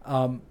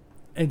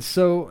 And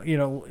so,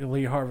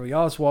 Lee Harvey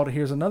Oswald,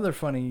 here's another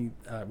funny,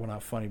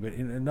 not funny, but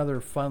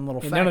another fun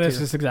little fact. None of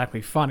this is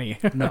exactly funny.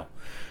 No.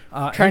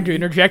 Trying to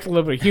interject a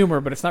little bit of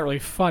humor, but it's not really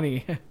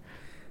funny.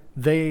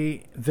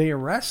 They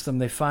arrest him.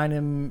 They find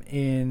him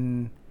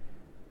in,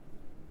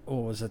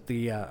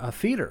 a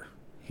theater.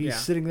 He's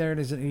sitting there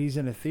and he's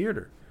in a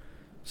theater.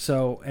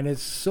 So, and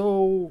it's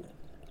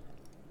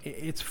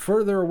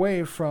further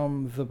away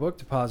from the book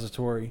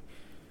depository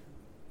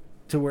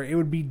to where it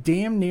would be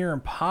damn near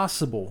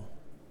impossible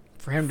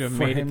for him to have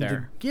made it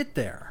there. To get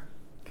there.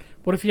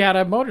 What if he had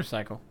a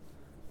motorcycle?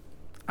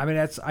 I mean,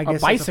 I guess a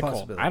bicycle. That's a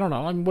possibility. I don't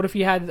know. I mean, what if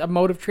he had a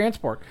mode of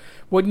transport?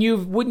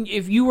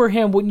 If you were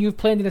him, wouldn't you have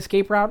planned an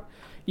escape route?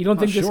 You don't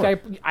think this guy?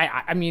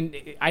 I mean,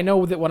 I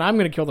know that when I'm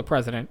going to kill the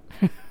president,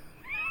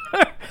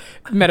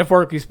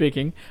 metaphorically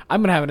speaking,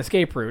 I'm going to have an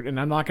escape route,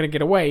 and I'm not going to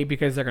get away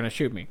because they're going to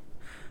shoot me.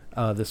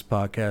 This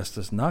podcast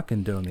does not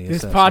condone the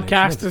assassination. This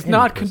podcast does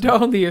not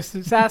condone the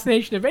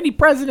assassination of any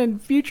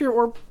president, future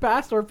or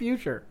past or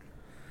future.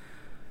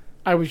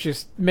 I was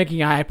just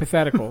making a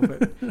hypothetical,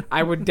 but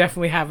I would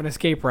definitely have an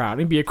escape route.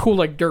 It'd be a cool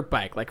dirt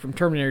bike, like from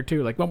Terminator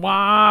 2, like go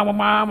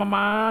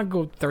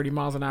 30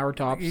 miles an hour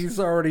tops. He's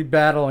already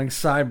battling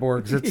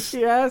cyborgs. It's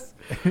yes.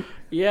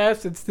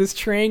 It's this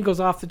train goes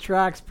off the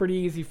tracks pretty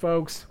easy,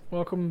 folks.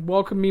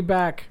 Welcome me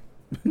back.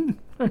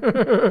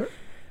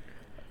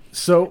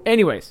 So,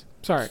 anyways,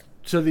 sorry.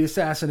 So the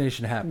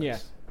assassination happens.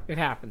 Yes, it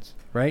happens.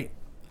 Right?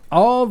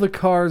 All the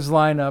cars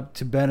line up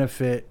to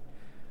benefit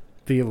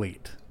the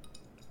elite.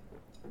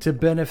 To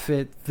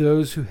benefit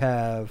those who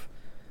have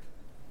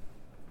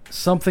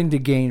something to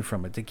gain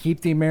from it, to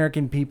keep the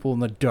American people in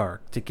the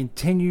dark, to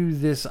continue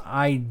this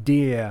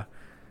idea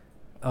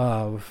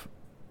of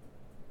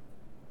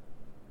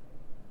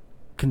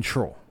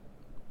control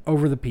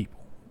over the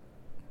people,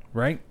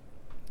 right?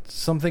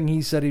 Something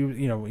he said he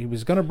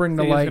was going to bring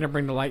the light. He was going to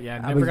bring the light,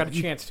 never got a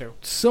chance to.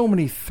 So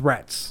many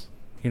threats,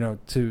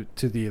 to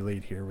the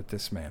elite here with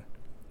this man.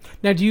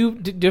 Now, do you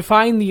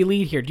define the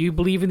elite here? Do you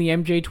believe in the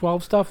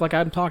MJ-12 stuff like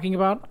I'm talking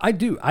about? I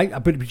do.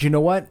 But you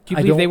know what? Do you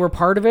believe they were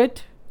part of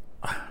it?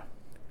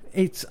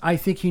 I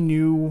think he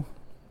knew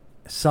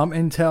some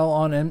intel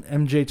on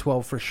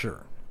MJ-12 for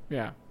sure.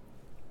 Yeah.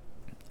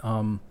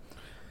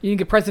 You think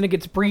the president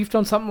gets briefed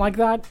on something like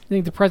that? You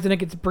think the president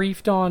gets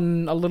briefed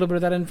on a little bit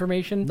of that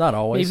information? Not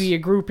always. Maybe a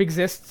group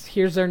exists.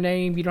 Here's their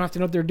name. You don't have to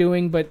know what they're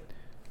doing, but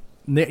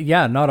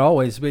Yeah, not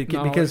always,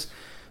 because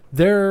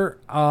there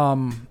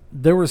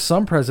were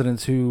some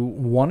presidents who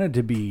wanted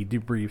to be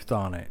debriefed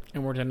on it,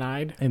 and were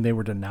denied. and they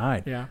were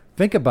denied. Yeah.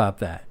 Think about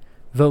that.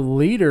 The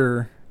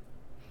leader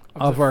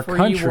of the our free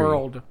country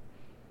world,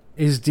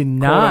 is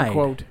denied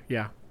quote unquote.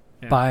 Yeah.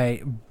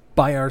 by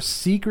our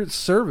Secret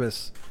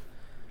Service,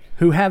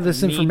 who have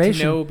this information. Need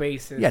to know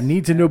basis. Yeah,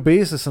 need to know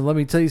basis. And let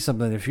me tell you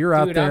something: if you're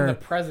out Dude, there, I'm the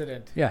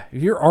president. yeah,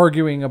 if you're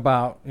arguing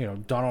about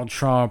Donald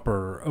Trump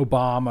or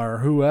Obama or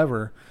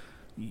whoever,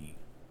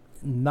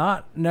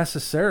 not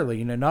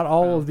necessarily. Not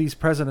all of these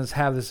presidents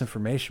have this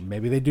information.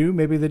 Maybe they do,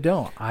 maybe they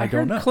don't. I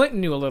don't know. Clinton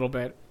knew a little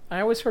bit. I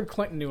always heard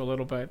Clinton knew a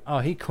little bit. Oh,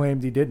 he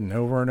claimed he didn't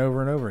over and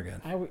over and over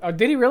again.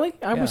 Did he really?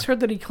 I always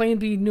heard that he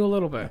claimed he knew a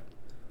little bit.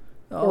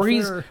 Or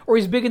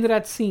he's big into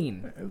that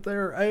scene. If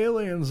there are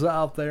aliens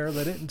out there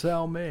that didn't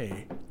tell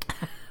me,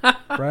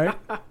 right?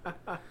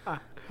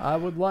 I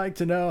would like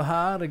to know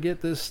how to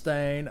get this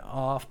stain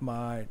off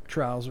my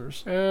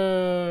trousers.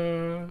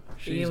 Alien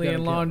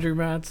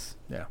laundromats.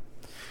 Yeah.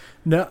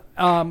 No.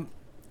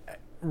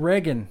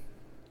 Reagan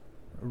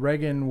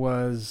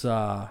was,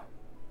 I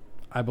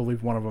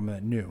believe, one of them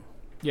that knew.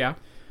 Yeah.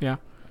 Yeah.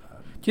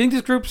 Do you think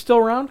this group's still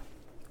around?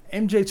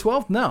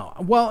 MJ-12? No.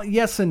 Well,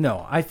 yes and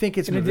no. I think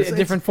it's in a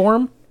different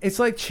form. It's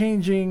like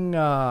changing.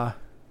 That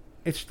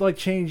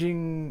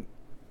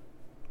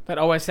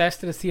OSS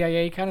to the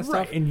CIA kind of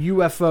stuff, and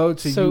UFO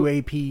to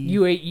UAP.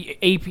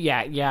 UAP,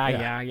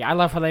 yeah. I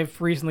love how they've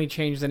recently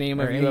changed the name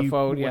of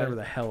UFO. Whatever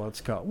the hell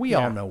it's called. We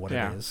all know what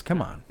it is. Come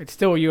on. It's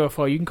still a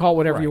UFO. You can call it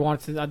whatever you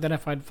want. It's an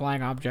identified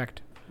flying object.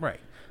 Right.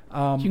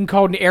 You can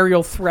call it an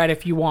aerial threat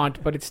if you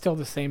want, but it's still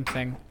the same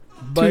thing.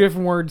 Two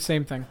different words,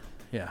 same thing.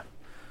 Yeah.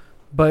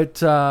 But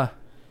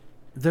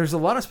there's a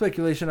lot of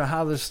speculation on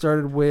how this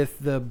started with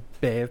the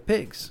Bay of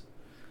Pigs.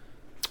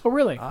 Oh,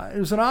 really? It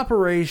was an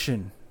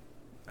operation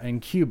in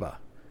Cuba.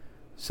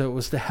 So it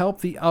was to help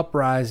the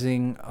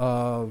uprising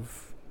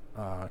of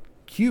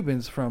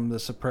Cubans from the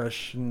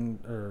suppression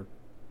or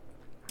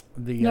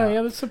the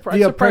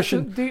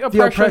oppression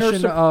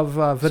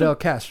of Fidel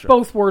Castro.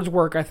 Both words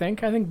work, I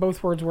think. I think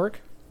both words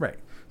work. Right.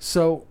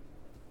 So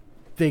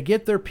they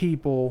get their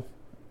people,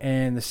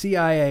 and the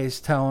CIA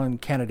is telling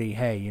Kennedy,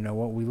 hey, you know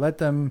what, we let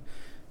them,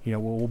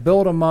 we'll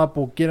build them up,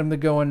 we'll get them to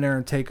go in there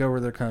and take over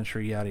their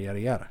country, yada, yada,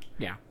 yada.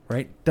 Yeah.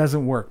 Right?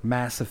 Doesn't work.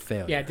 Massive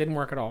failure. Yeah, it didn't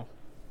work at all.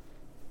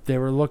 They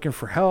were looking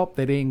for help.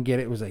 They didn't get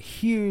it. It was a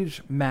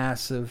huge,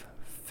 massive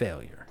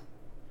failure.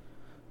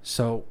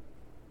 So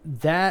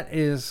that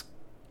is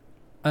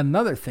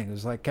another thing. It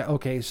was like,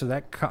 okay, so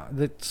that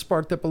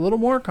sparked up a little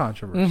more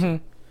controversy.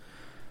 Mm-hmm.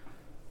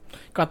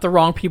 Got the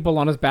wrong people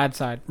on his bad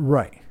side.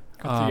 Right.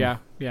 Yeah.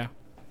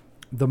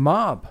 The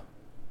mob.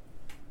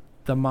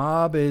 The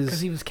mob is...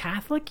 Because he was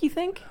Catholic, you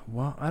think?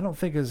 Well, I don't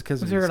think it was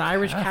because Was there an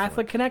Irish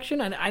Catholic connection?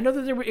 I know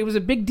that it was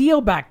a big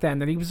deal back then,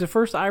 that he was the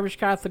first Irish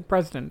Catholic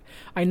president.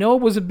 I know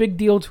it was a big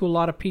deal to a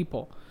lot of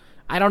people.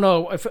 I don't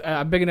know if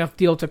a big enough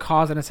deal to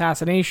cause an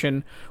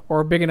assassination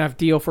or a big enough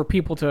deal for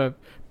people to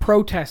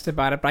protest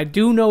about it, but I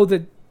do know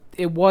that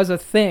it was a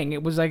thing.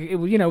 It was like it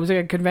was like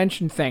a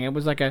convention thing. It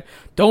was like a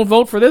don't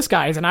vote for this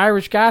guy. He's an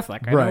Irish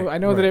Catholic. I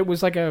know that it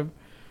was like a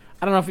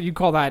I don't know if you'd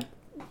call that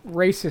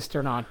racist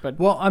or not, but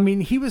well, I mean,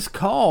 he was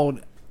called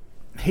a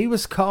he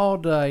was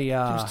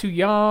too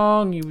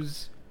young.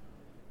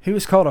 He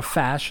was called a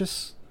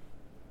fascist.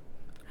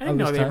 I didn't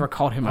know they ever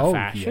called him a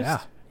fascist.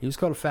 Yeah. He was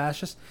called a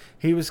fascist.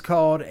 He was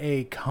called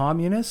a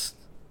communist.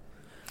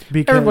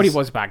 Because everybody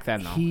was back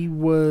then, though. He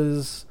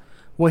was.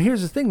 Well,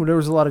 here's the thing: there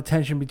was a lot of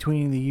tension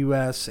between the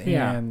U.S.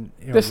 and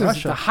this Russia.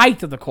 is the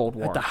height of the Cold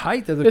War. At the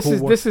height of the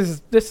Cold War, this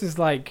is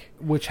like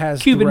which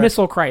has Cuban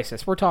Missile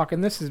Crisis. We're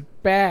talking. This is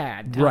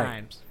bad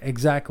times. Right.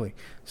 Exactly.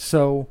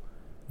 So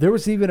there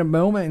was even a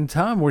moment in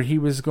time where he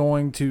was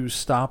going to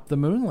stop the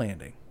moon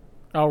landing.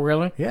 Oh,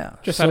 really? Yeah.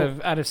 Just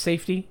out of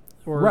safety.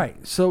 Right.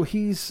 So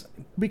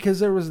because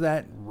there was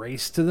that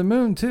race to the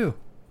moon too.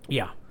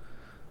 Yeah.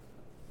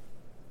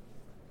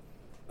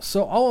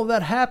 So all of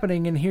that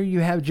happening, and here you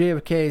have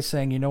J.F.K.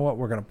 saying, you know what,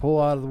 we're going to pull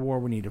out of the war.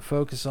 We need to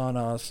focus on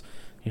us.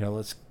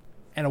 Let's,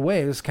 in a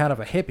way, it was kind of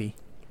a hippie.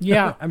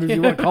 Yeah. I mean, if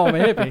you want to call him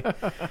a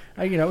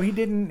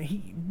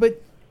hippie.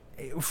 But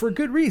for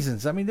good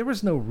reasons. I mean, there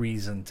was no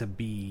reason to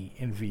be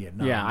in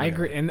Vietnam. Yeah, I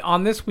agree. And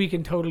on this, we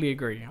can totally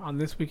agree.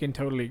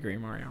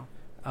 Mario.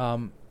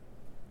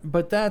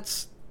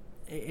 But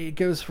it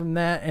goes from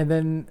that, and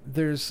then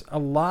there's a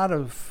lot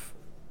of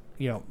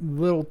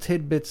little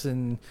tidbits,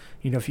 and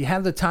if you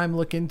have the time,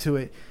 look into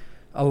it.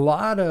 A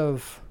lot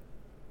of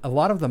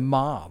the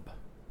mob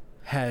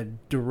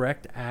had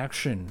direct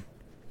action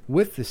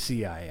with the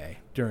CIA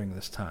during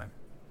this time.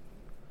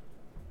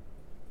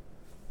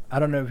 I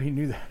don't know if you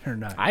knew that or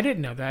not. I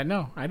didn't know that.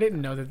 No, I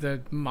didn't know that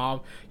the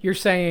mob. You're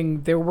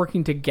saying they were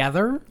working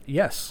together?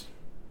 Yes.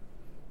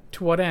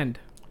 To what end?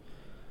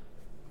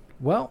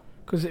 Well,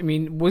 because I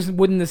mean,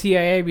 wouldn't the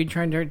CIA be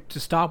trying to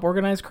stop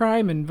organized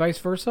crime and vice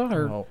versa?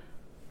 Or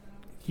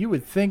you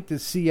would think the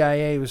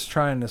CIA was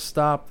trying to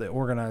stop the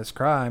organized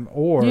crime,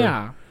 or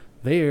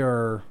they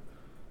are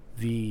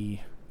the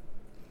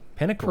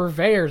pinnacle,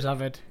 purveyors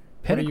of it.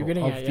 Pinnacle what are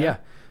you getting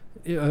at?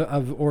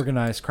 Of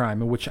organized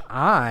crime, in which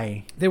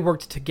they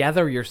worked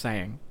together. You're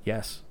saying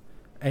yes,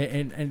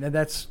 and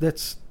that's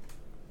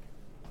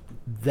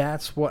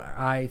what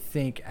I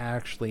think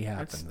actually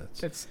happened.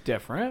 That's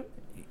different.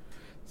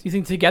 So you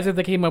think together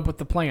they came up with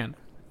the plan?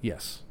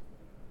 Yes.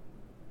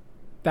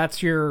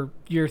 That's your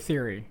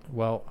theory.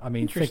 Well, I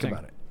mean, think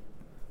about it.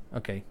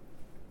 Okay.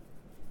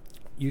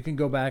 You can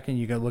go back and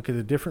you can look at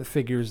the different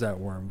figures that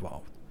were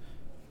involved.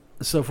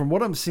 So from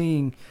what I'm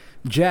seeing,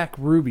 Jack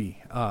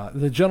Ruby,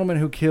 the gentleman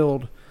who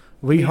killed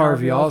Lee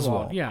Harvey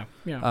Oswald. Yeah.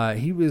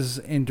 He was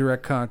in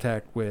direct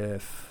contact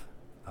with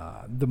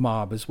the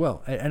mob as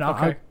well. And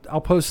okay.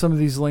 I'll post some of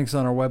these links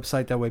on our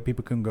website. That way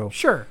people can go.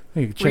 Sure.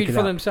 Check read it for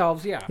out.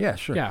 themselves. Yeah. Yeah,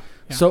 sure. Yeah.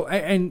 So,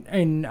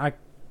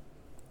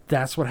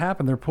 that's what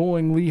happened. They're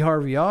pulling Lee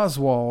Harvey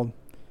Oswald.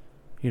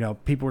 You know,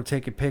 people were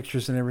taking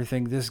pictures and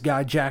everything. This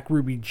guy, Jack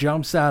Ruby,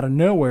 jumps out of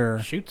nowhere.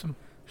 Shoots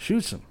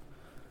him.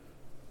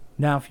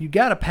 Now, if you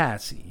got a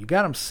patsy, you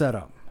got him set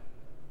up.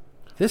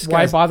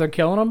 Why bother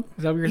killing him?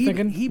 Is that what you're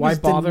thinking? He Why was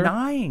bother?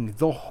 denying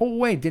the whole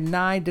way.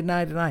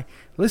 Deny.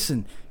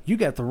 Listen, you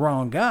got the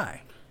wrong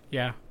guy.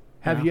 Yeah.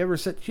 Have you ever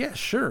said, yeah,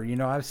 sure. You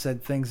know, I've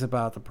said things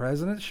about the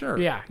president. Sure.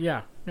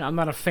 Yeah. I'm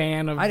not a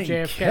fan of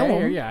J.F.K. Kill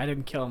him. I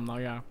didn't kill him,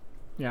 though.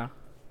 Yeah.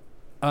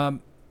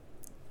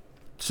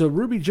 So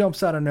Ruby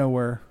jumps out of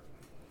nowhere,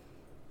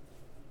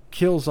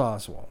 kills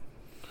Oswald.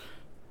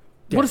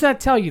 What does that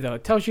tell you, though?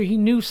 It tells you he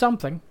knew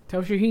something.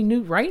 Tells you he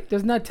knew, right?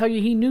 Doesn't that tell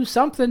you he knew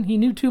something? He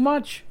knew too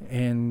much.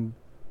 And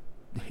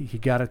you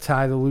got to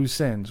tie the loose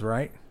ends,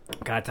 right?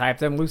 Got to tie up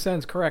them loose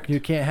ends, correct. You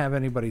can't have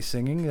anybody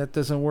singing. That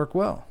doesn't work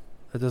well.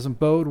 That doesn't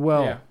bode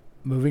well. Yeah.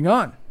 Moving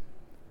on.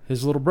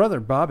 His little brother,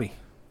 Bobby.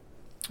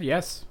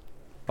 Yes.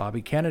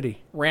 Bobby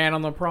Kennedy. Ran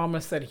on the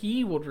promise that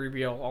he would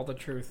reveal all the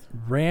truth.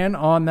 Ran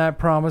on that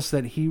promise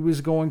that he was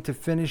going to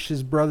finish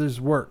his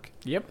brother's work.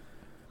 Yep.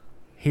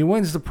 He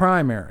wins the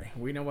primary.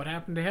 We know what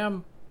happened to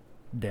him.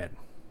 Dead.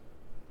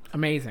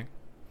 Amazing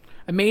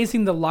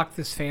the luck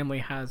this family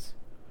has.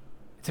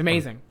 It's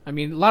amazing. I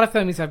mean, a lot of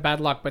families have bad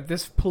luck, but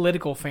this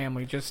political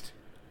family just...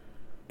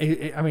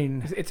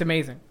 it's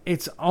amazing.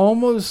 It's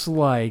almost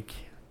like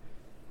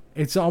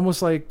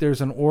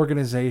there's an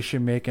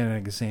organization making an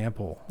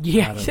example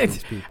out of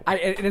these people.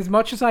 And as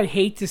much as I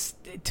hate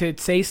to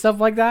say stuff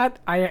like that,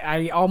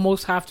 I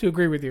almost have to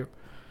agree with you.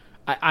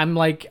 I'm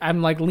like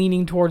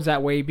leaning towards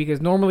that way,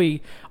 because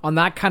normally on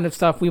that kind of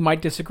stuff we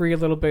might disagree a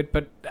little bit,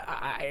 but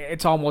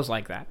it's almost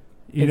like that.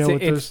 You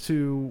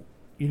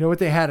know what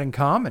they had in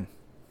common?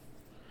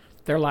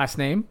 Their last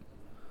name.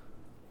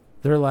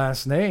 And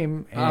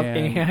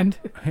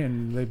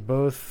they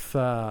both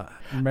Marilyn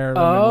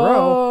Monroe.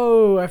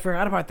 Oh, I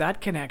forgot about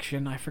that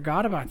connection.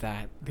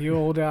 The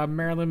old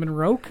Marilyn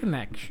Monroe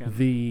connection.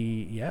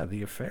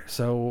 The affair.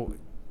 So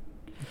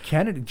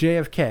Kennedy,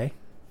 JFK,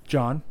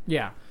 John.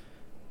 Yeah.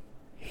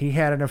 He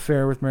had an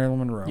affair with Marilyn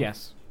Monroe.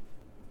 Yes.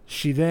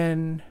 She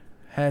then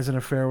has an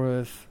affair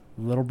with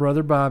little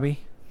brother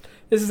Bobby.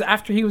 This is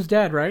after he was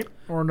dead, right?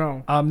 Or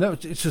no? No.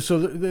 This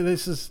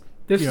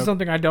is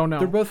something I don't know.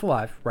 They're both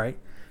alive, right?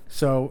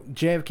 So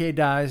JFK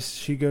dies.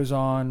 She goes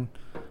on,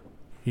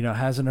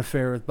 has an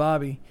affair with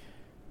Bobby.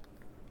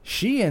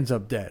 She ends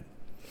up dead.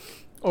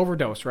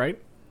 Overdose,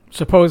 right?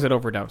 Supposed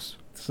overdose.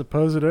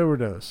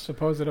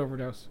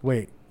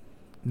 Wait,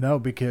 no,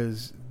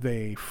 because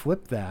they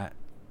flipped that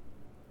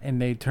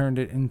and they turned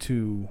it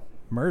into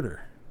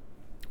murder.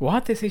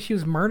 What? They say she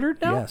was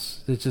murdered now?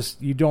 Yes. It's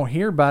just you don't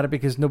hear about it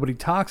because nobody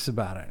talks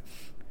about it.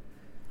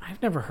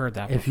 I've never heard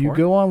that before. If you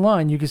go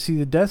online, you can see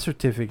the death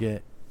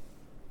certificate.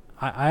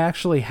 I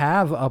actually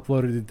have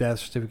uploaded the death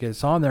certificate.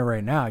 It's on there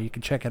right now. You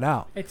can check it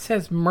out. It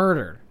says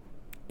murdered.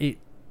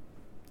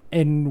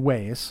 In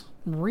ways.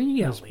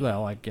 Really?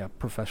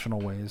 Professional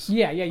ways.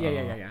 Yeah.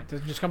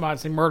 Doesn't just come out and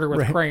say murder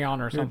with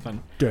crayon or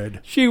something. Dead.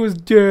 She was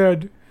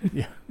dead.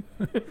 Yeah.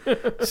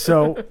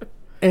 So,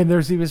 and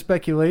there's even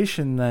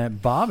speculation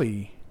that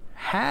Bobby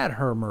had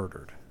her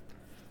murdered.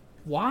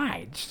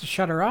 Why? Just to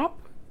shut her up?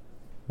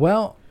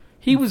 Well,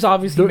 he was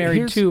obviously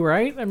married too,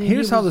 right? I mean,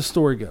 here's how the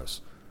story goes.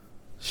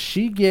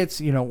 She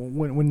gets,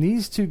 when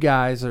these two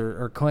guys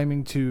are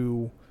claiming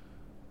to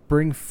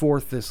bring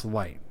forth this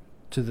light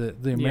to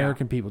the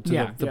American people,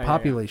 to the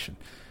population,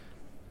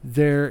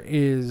 there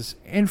is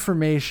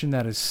information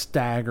that is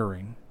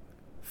staggering,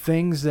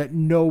 things that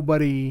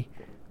nobody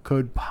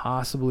could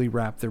possibly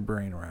wrap their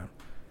brain around.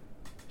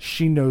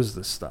 She knows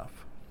this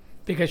stuff.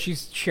 Because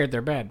she's shared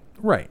their bed.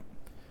 Right.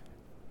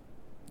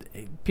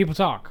 People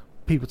talk.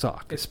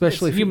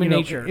 Especially it's human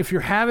nature. If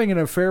you're having an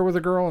affair with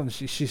a girl and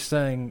she's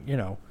saying,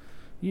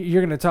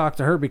 you're going to talk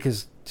to her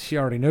because she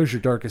already knows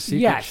your darkest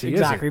secrets. Yes,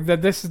 exactly.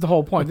 This is the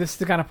whole point. This is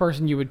the kind of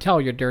person you would tell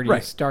your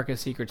dirtiest,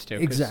 darkest secrets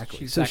to.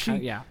 Exactly. So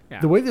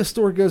the way this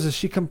story goes is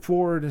she comes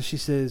forward and she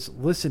says,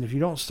 listen, if you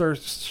don't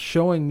start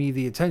showing me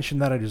the attention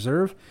that I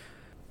deserve,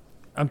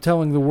 I'm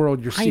telling the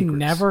world your secrets. I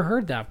never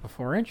heard that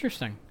before.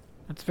 Interesting.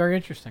 That's very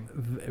interesting.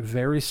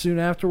 Very soon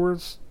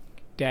afterwards,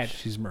 Dead.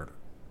 she's murdered.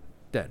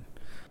 Dead.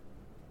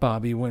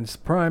 Bobby wins the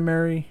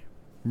primary,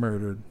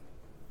 murdered,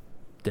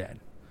 dead.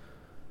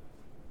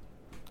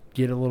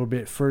 Get a little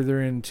bit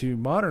further into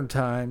modern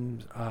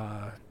times,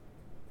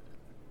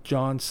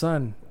 John's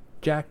son,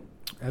 Jack,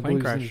 I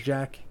believe his name is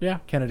Jack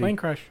Kennedy. Plane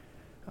crash.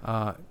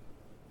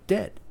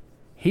 Dead.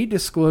 He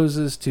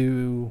discloses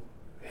to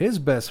his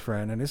best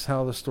friend, and this is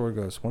how the story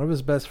goes, one of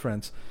his best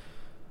friends,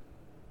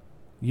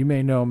 you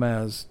may know him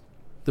as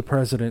the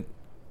president,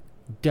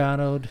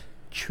 Donald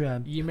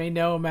Trump. You may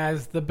know him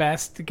as the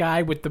best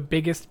guy with the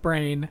biggest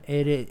brain.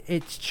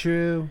 It's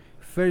true.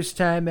 First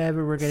time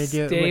ever we're going to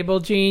do it. Stable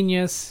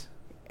genius.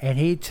 And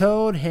he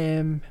told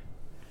him,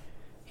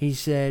 he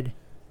said,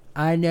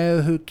 I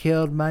know who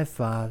killed my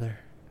father.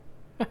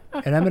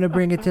 And I'm going to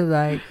bring it to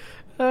light.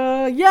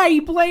 Yeah,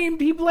 he blamed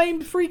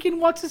freaking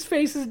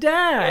what's-his-face's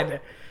dad.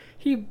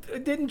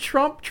 Didn't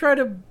Trump try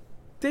to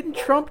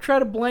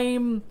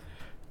blame...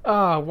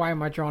 why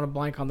am I drawing a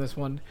blank on this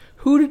one?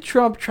 Who did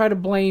Trump try to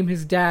blame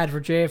his dad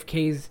for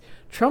JFK's...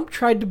 Trump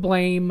tried to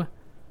blame...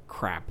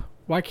 Crap.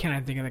 Why can't I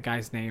think of the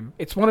guy's name?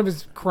 It's one of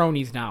his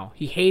cronies now.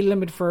 He hated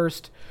him at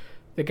first.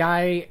 The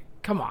guy...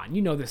 Come on,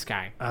 you know this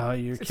guy. Oh,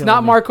 It's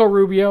not Marco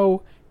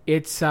Rubio.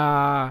 It's...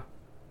 Ted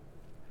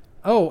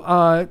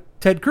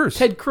Cruz.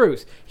 Ted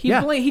Cruz.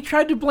 He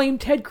tried to blame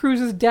Ted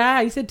Cruz's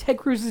dad. He said Ted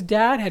Cruz's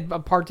dad had a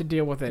part to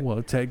deal with it.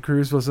 Well, Ted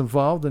Cruz was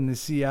involved in the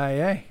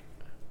CIA.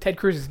 Ted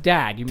Cruz's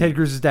dad. You mean? Ted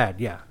Cruz's dad,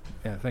 yeah.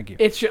 Yeah, thank you.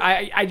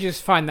 I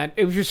just find that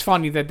it was just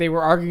funny that they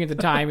were arguing at the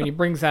time, and he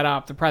brings that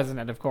up. The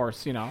president, of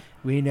course, you know.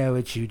 We know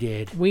what you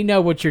did. We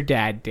know what your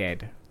dad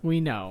did. We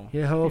know.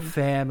 Your whole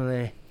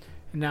family.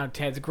 And now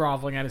Ted's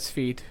groveling at his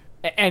feet.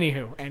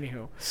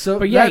 Anywho. So,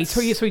 but yeah,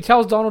 so he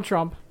tells Donald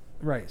Trump.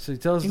 Right. So he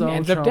tells and Donald he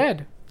ends Trump. up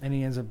dead. And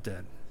he ends up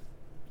dead.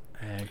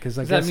 Because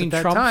does that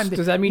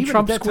mean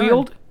Trump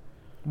squealed?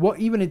 Well,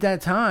 even at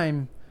that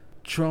time,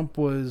 Trump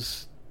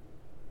was,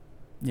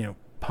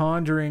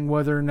 pondering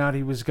whether or not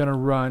he was going to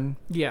run.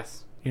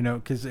 Yes.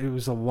 Because it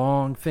was a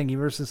long thing,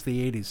 ever since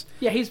the 80s.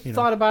 Yeah, he's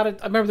thought about it.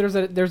 I remember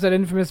there's that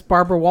infamous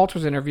Barbara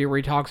Walters interview where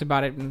he talks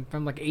about it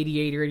from like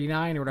 88 or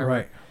 89 or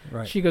whatever.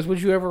 Right. She goes,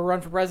 would you ever run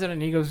for president?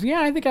 And he goes,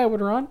 yeah, I think I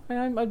would run.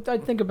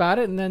 I'd think about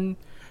it. And then,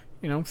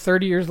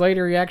 30 years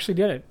later, he actually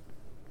did it.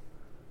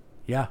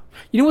 Yeah.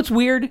 You know what's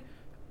weird?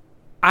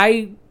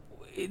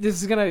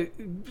 This is going to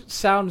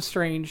sound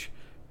strange,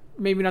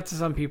 maybe not to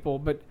some people,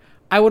 but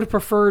I would have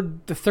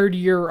preferred the 30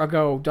 year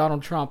ago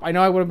Donald Trump. I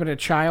know I would have been a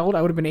child.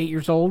 I would have been 8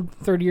 years old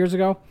 30 years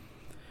ago.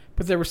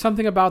 But there was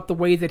something about the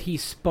way that he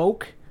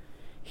spoke.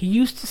 He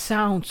used to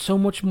sound so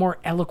much more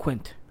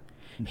eloquent.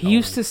 No. He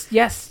used to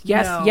yes.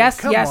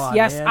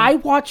 Man.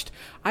 I've watched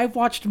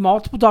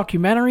multiple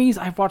documentaries.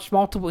 I've watched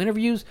multiple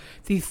interviews.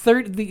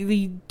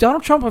 The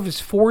Donald Trump of his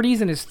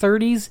 40s and his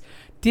 30s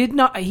did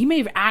not. He may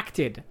have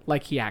acted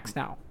like he acts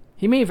now.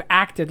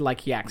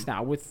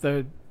 With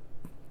the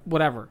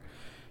whatever.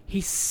 He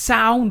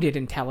sounded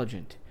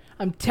intelligent.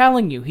 I'm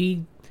telling you,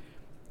 he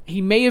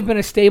may have been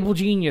a stable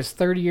genius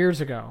 30 years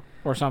ago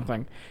or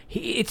something.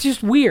 It's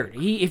just weird.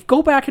 If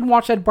go back and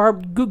watch that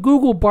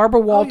Google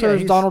Barbara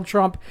Walters, Donald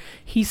Trump,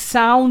 he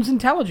sounds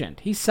intelligent.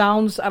 He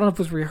sounds, I don't know if it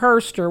was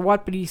rehearsed or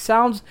what, but he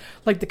sounds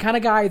like the kind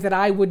of guy that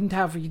I wouldn't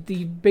have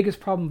the biggest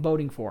problem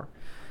voting for,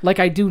 like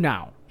I do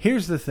now.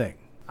 Here's the thing.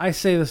 I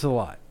say this a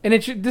lot. And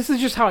this is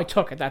just how I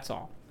took it, that's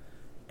all.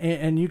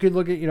 And you could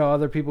look at,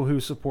 other people who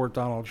support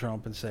Donald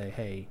Trump and say,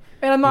 hey...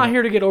 And I'm not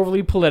here to get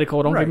overly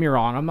political, don't get me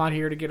wrong. I'm not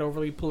here to get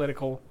overly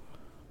political.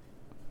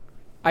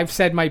 I've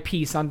said my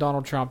piece on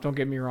Donald Trump, don't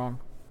get me wrong.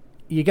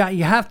 You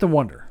have to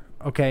wonder,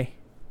 okay,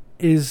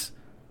 is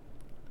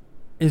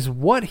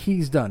what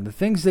he's done, the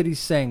things that he's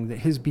saying,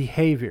 that his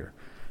behavior,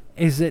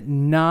 is it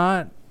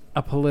not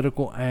a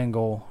political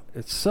angle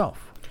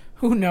itself?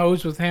 Who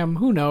knows with him?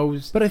 Who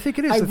knows? But I think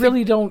it is. I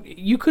really don't.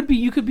 You could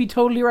be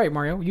totally right,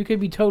 Mario. You could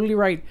be totally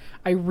right.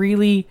 I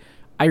really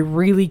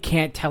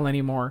can't tell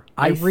anymore.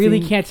 I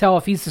really can't tell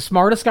if he's the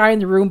smartest guy in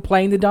the room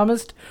playing the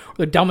dumbest, or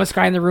the dumbest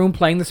guy in the room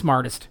playing the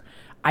smartest.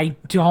 I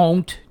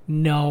don't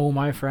know,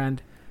 my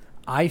friend.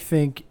 I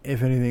think,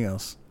 if anything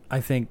else,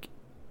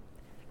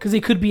 because he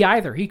could be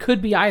either.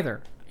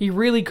 He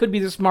really could be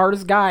the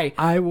smartest guy.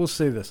 I will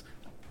say this.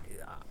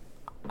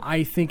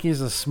 I think he's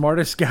the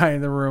smartest guy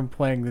in the room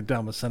playing the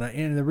dumbest.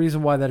 And the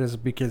reason why that is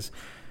because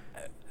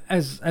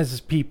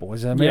as people,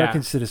 as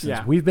American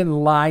citizens, we've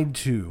been lied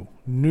to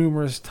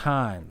numerous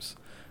times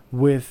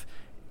with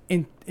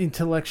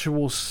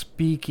intellectual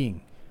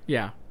speaking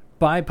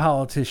by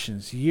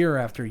politicians year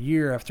after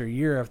year after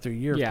year after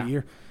year after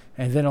year.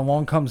 And then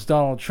along comes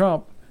Donald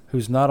Trump,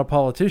 who's not a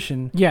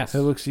politician,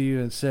 who looks at you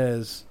and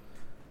says...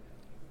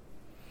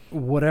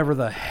 whatever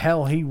the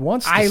hell he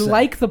wants to say. I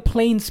like the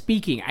plain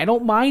speaking. I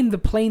don't mind the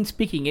plain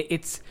speaking.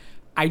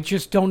 I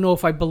just don't know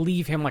if I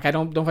believe him. Like I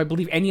don't know if I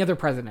believe any other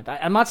president.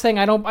 I'm not saying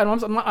I'm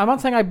not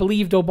saying I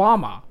believed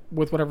Obama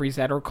with whatever he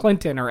said, or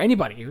Clinton, or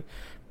anybody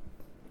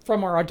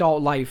from our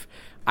adult life.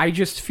 I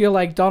just feel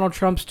like Donald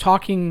Trump's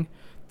talking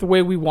the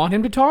way we want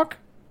him to talk.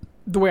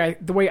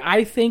 the way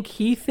I think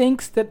he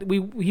thinks that we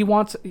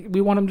want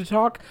him to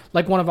talk,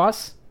 like one of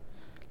us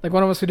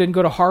who didn't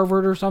go to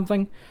Harvard or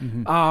something.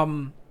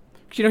 Mm-hmm.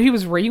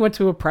 He went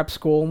to a prep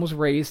school and was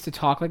raised to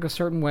talk like a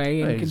certain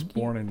way. And he's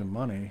born into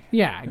money.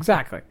 Yeah,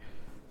 exactly.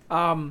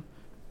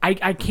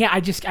 I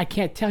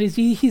can't tell.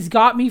 He's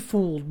got me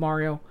fooled,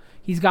 Mario.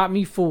 He's got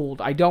me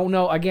fooled. I don't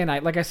know. Again,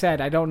 like I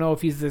said, I don't know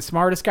if he's the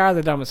smartest guy or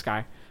the dumbest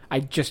guy. I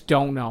just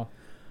don't know.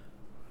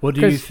 Well,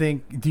 do you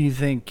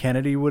think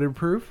Kennedy would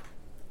approve?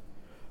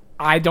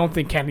 I don't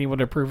think Kennedy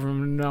would approve of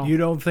him. No, you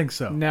don't think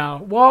so?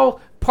 No.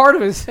 Well,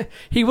 part of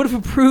he would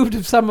have approved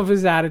of some of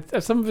his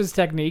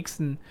techniques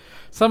and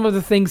some of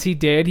the things he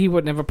did. He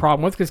wouldn't have a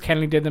problem with because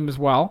Kennedy did them as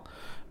well.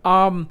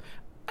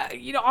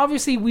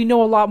 Obviously, we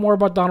know a lot more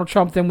about Donald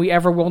Trump than we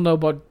ever will know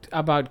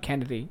about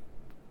Kennedy.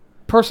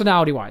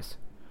 Personality-wise,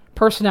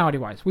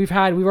 we've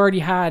already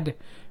had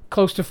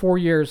close to 4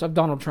 years of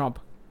Donald Trump.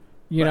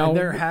 And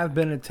there have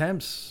been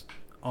attempts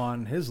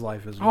on his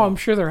life as well. Oh, I'm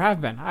sure there have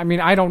been. I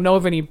mean, I don't know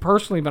of any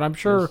personally, but I'm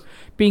sure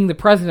being the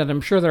president, I'm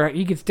sure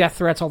he gets death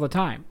threats all the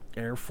time.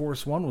 Air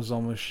Force One was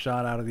almost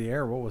shot out of the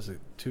air. What was it,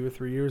 2 or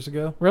 3 years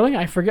ago? Really?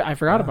 I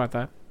forgot about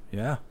that.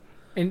 Yeah.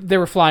 And they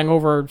were flying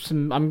over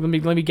some. Let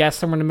me guess,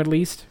 somewhere in the Middle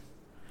East,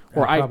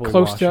 or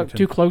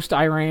too close to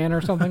Iran or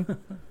something.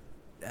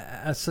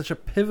 At such a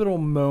pivotal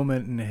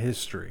moment in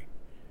history,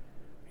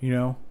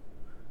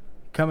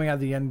 coming out of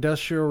the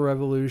Industrial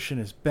Revolution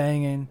is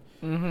banging.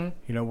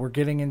 Mm-hmm. We're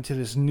getting into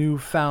this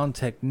newfound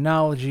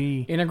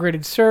technology,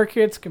 integrated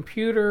circuits,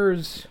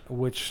 computers,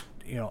 which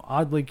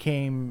oddly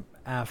came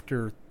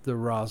after the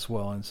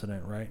Roswell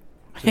incident, right?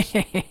 Just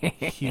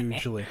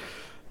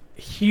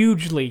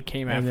hugely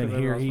came after. And then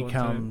here he incident.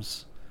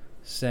 Comes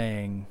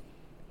saying,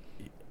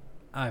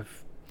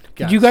 "I've."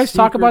 Did you guys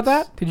talk about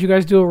that? Did you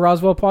guys do a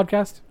Roswell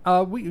podcast?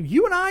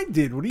 You and I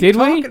did. What are you did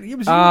talking? we? It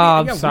was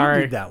I'm sorry.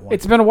 We did that one.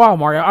 It's been a while,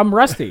 Mario. I'm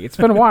rusty. It's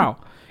been a while.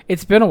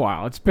 It's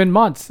been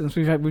months since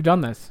we've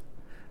done this.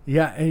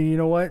 Yeah, and you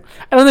know what?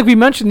 I don't think we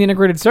mentioned the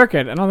integrated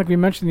circuit. I don't think we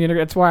mentioned the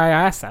integrated. That's why I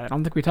asked that. I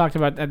don't think we talked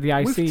about the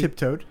IC. We've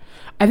tiptoed.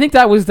 I think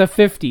that was the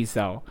 50s,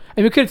 though.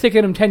 And we could have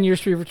taken him 10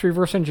 years to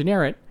reverse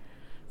engineer it,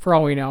 for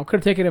all we know. Could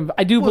have taken him.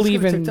 I do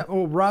believe in.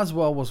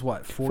 Roswell was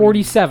what?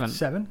 47.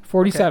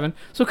 47. Okay.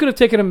 So it could have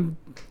taken him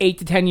 8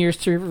 to 10 years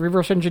to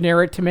reverse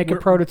engineer it to make a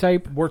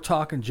prototype. We're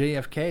talking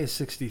J.F.K.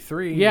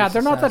 63. Yeah,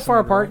 they're not that far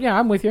apart. Right? Yeah,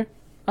 I'm with you.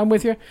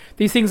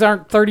 These things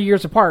aren't 30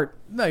 years apart.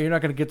 No, you're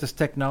not going to get this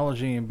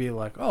technology and be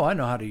like, oh, I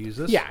know how to use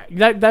this. Yeah,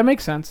 that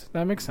makes sense.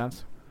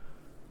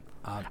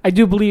 I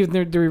do believe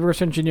in the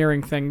reverse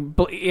engineering thing.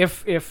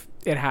 If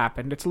it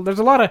happened, there's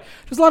a lot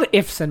of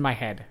ifs in my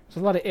head.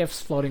 There's a lot of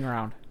ifs floating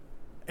around.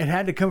 It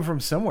had to come from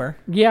somewhere.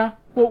 Yeah.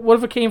 Well, what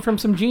if it came from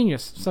some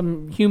genius,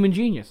 some human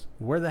genius?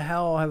 Where the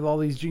hell have all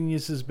these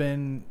geniuses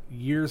been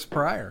years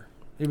prior?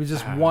 It was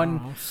just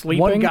one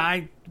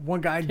guy.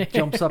 One guy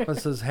jumps up and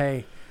says,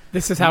 "Hey,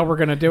 this is how we're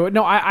gonna do it."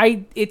 No,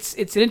 it's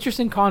an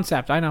interesting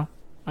concept. I know.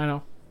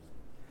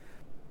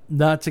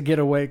 Not to get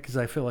away, because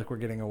I feel like we're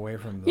getting away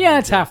from.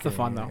 It's half the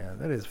fun, though. Yeah,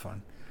 that is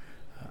fun.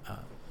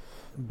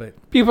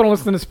 But people don't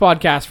listen to this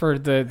podcast for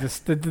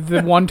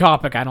the one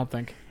topic. I don't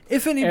think.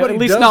 If anybody at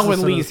least does not when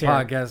listen Lee's to this here.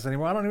 podcast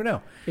anymore, I don't even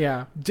know.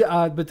 Yeah.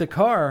 But the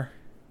car.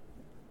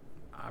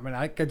 I mean,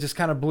 I just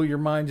kind of blew your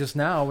mind just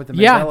now with the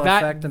Mandela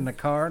effect in the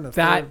car. And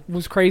that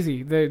was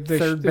crazy. The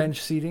third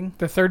bench seating.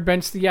 The third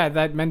bench. Yeah,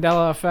 that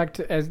Mandela effect.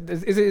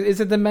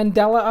 Is it the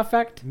Mandela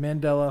effect?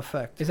 Mandela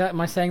effect.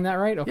 Am I saying that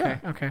right? Okay.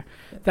 Yeah. Okay.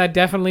 That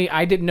definitely.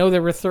 I didn't know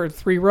there were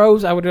 3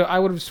 rows. I would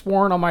have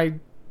sworn on my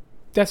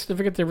death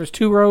certificate there was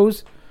 2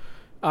 rows.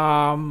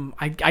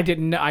 I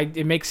didn't know.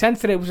 It makes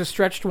sense that it was a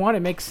stretched one. It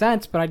makes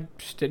sense, but I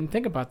just didn't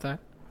think about that.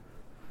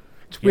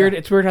 It's weird.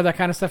 It's weird how that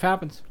kind of stuff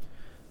happens.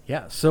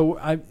 Yeah. So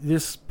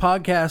this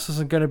podcast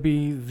isn't going to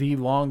be the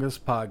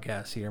longest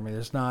podcast here. I mean,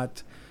 there's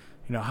not.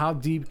 How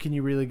deep can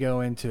you really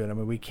go into it? I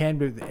mean, we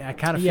can. I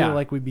kind of feel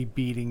like we'd be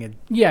beating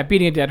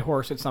a dead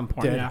horse at some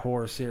point.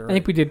 Horse here. I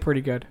think we did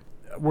pretty good.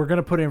 We're going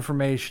to put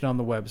information on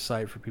the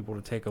website for people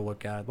to take a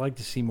look at. I'd like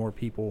to see more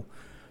people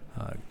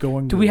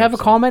going. Do we have a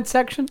comment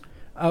section?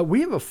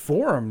 We have a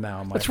forum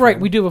now, That's right.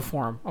 We do have a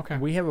forum. Okay.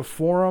 We have a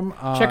forum.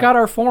 Check out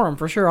our forum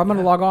for sure. I'm going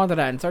to log on to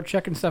that and start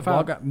checking stuff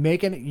out.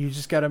 You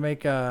just got to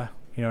make an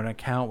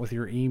account with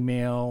your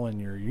email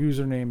and your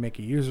username. Make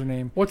a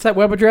username. What's that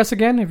web address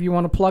again? If you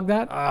want to plug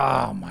that.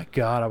 Oh my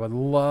God, I would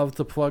love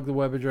to plug the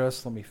web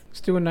address.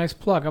 Let's do a nice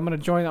plug. I'm going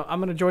to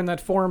join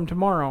that forum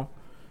tomorrow.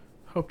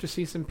 Hope to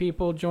see some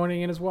people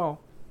joining in as well.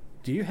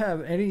 Do you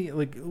have any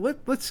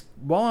let's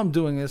while I'm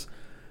doing this,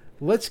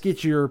 let's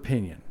get your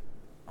opinion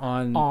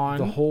on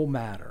the whole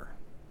matter.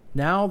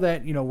 Now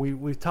that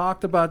we've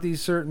talked about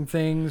these certain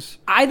things,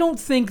 I don't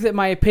think that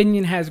my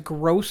opinion has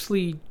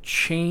grossly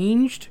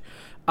changed.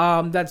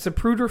 That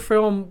Zapruder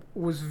film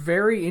was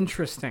very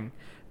interesting.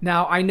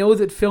 Now I know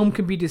that film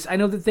can be. I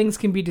know that things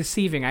can be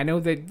deceiving. I know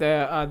that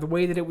the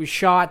way that it was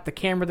shot, the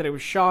camera that it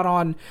was shot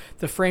on,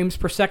 the frames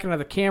per second of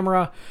the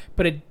camera,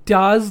 but it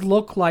does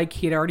look like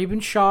he had already been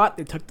shot.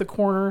 They took the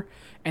corner,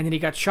 and then he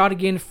got shot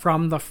again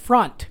from the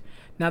front.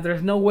 Now,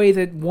 there's no way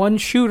that one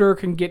shooter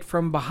can get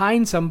from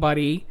behind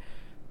somebody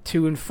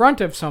to in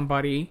front of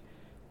somebody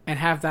and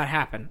have that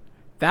happen.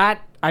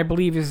 That, I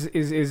believe,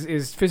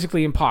 is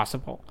physically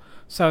impossible.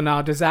 So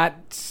now, does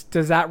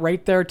that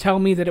right there tell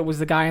me that it was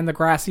the guy in the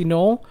grassy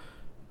knoll?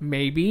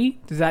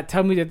 Maybe. Does that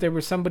tell me that there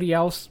was somebody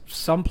else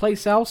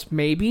someplace else?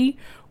 Maybe.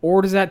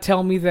 Or does that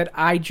tell me that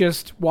I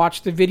just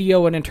watched the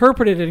video and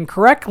interpreted it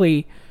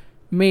incorrectly?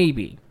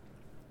 Maybe.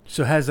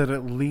 So has it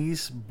at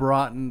least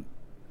brought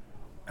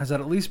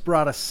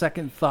a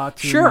second thought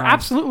to Sure, your mind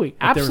absolutely.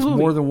 that Absolutely. There's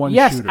more than one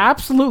yes, shooter?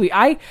 absolutely.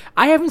 I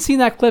haven't seen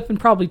that clip in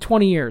probably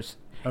 20 years.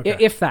 Okay.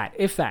 If that.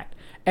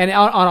 And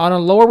on a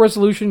lower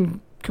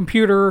resolution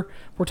computer,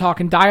 we're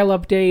talking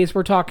dial-up days,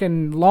 we're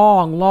talking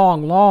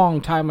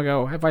long time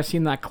ago have I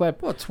seen that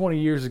clip. Well, 20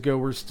 years ago,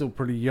 we're still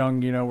pretty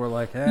young, we're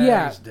like,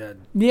 he's dead.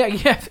 Yeah.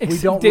 We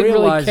don't didn't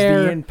realize really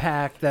care. the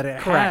impact that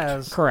it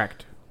has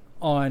Correct.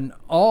 on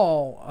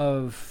all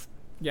of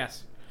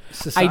Yes.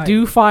 society. I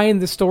do find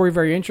the story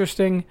very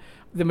interesting.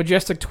 The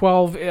Majestic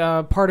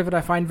 12 part of it I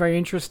find very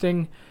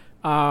interesting.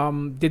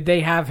 Did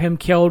they have him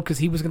killed because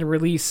he was going to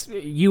release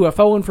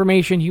UFO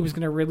information? He was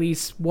going to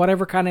release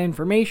whatever kind of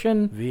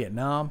information.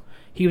 Vietnam.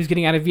 He was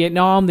getting out of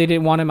Vietnam. They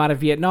didn't want him out of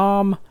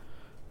Vietnam.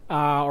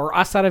 Or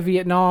us out of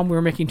Vietnam. We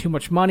were making too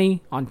much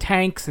money on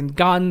tanks and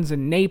guns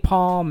and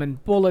napalm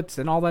and bullets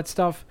and all that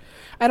stuff.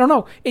 I don't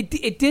know.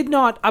 It did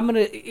not.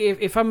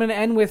 If I'm gonna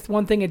end with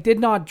one thing, it did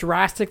not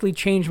drastically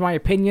change my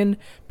opinion,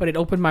 but it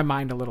opened my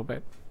mind a little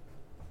bit.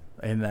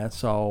 And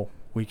that's all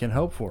we can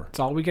hope for. That's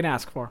all we can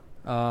ask for.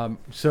 So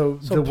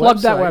the plug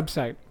that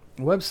website.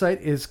 The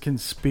website is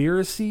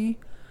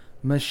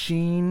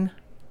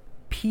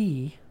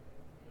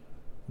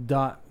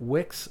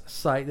conspiracymachinep.wix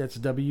site. That's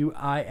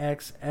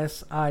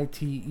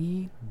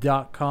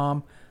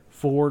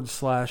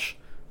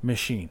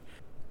WIXSite.com/machine.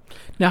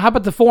 Now, how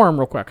about the forum,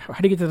 real quick? How do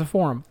you get to the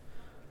forum?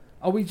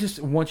 Oh,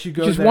 once you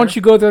go there,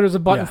 there's a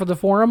button for the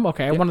forum.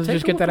 Okay, I wanted to take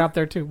just a get look that out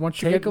there too.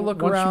 Once you take get a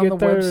look once around you get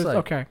the there, website.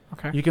 Okay.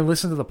 You can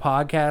listen to the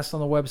podcast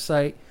on the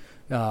website.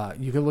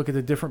 You can look at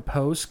the different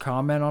posts,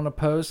 comment on a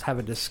post, have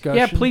a discussion.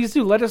 Yeah, please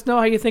do. Let us know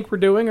how you think we're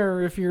doing,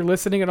 or if you're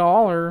listening at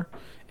all, or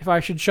if I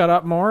should shut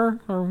up more,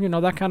 or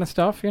that kind of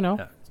stuff.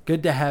 Yeah,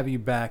 good to have you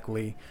back,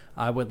 Lee.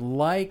 I would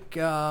like,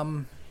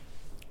 whenever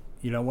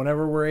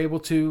we're able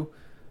to,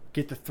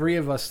 get the three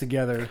of us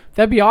together.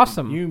 That'd be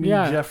awesome. You, me,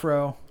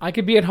 Jeffro. I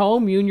could be at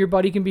home. You and your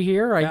buddy can be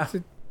here.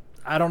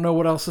 I don't know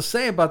what else to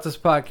say about this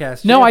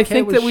podcast. No, JFK I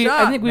think that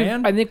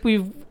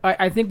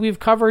I think we've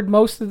covered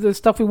most of the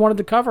stuff we wanted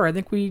to cover. I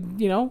think we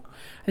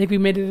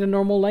made it a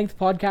normal length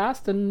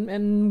podcast,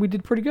 and we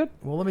did pretty good.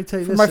 Well, let me tell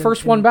you this. For my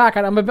first one back,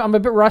 I'm a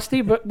bit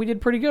rusty, but we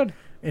did pretty good.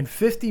 In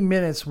 50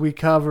 minutes, we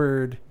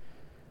covered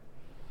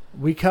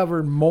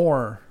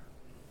more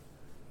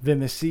than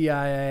the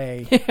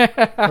CIA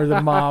or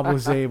the mob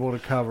was able to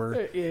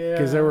cover. Yeah,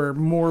 because there were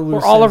more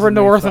loose. Or Oliver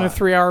North in a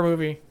 3-hour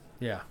movie.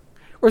 Yeah.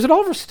 Or is it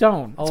Oliver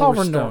Stone? It's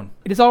Oliver Stone.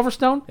 It is Oliver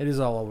Stone? It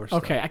is all Oliver Stone.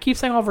 Okay, I keep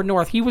saying Oliver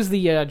North. He was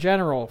the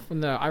general from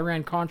the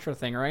Iran-Contra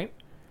thing, right?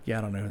 Yeah,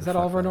 I don't know. Is that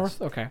Oliver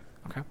North? Okay.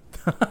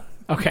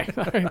 Okay.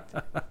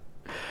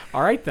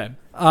 All right, then.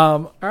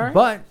 All right.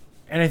 But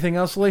anything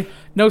else, Lee?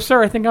 No,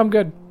 sir. I think I'm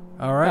good.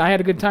 All right. I had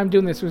a good time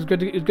doing this. It was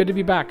good to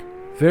be back.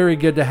 Very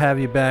good to have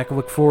you back.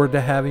 Look forward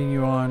to having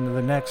you on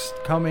the next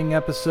coming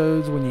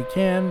episodes when you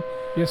can.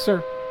 Yes,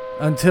 sir.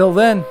 Until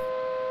then,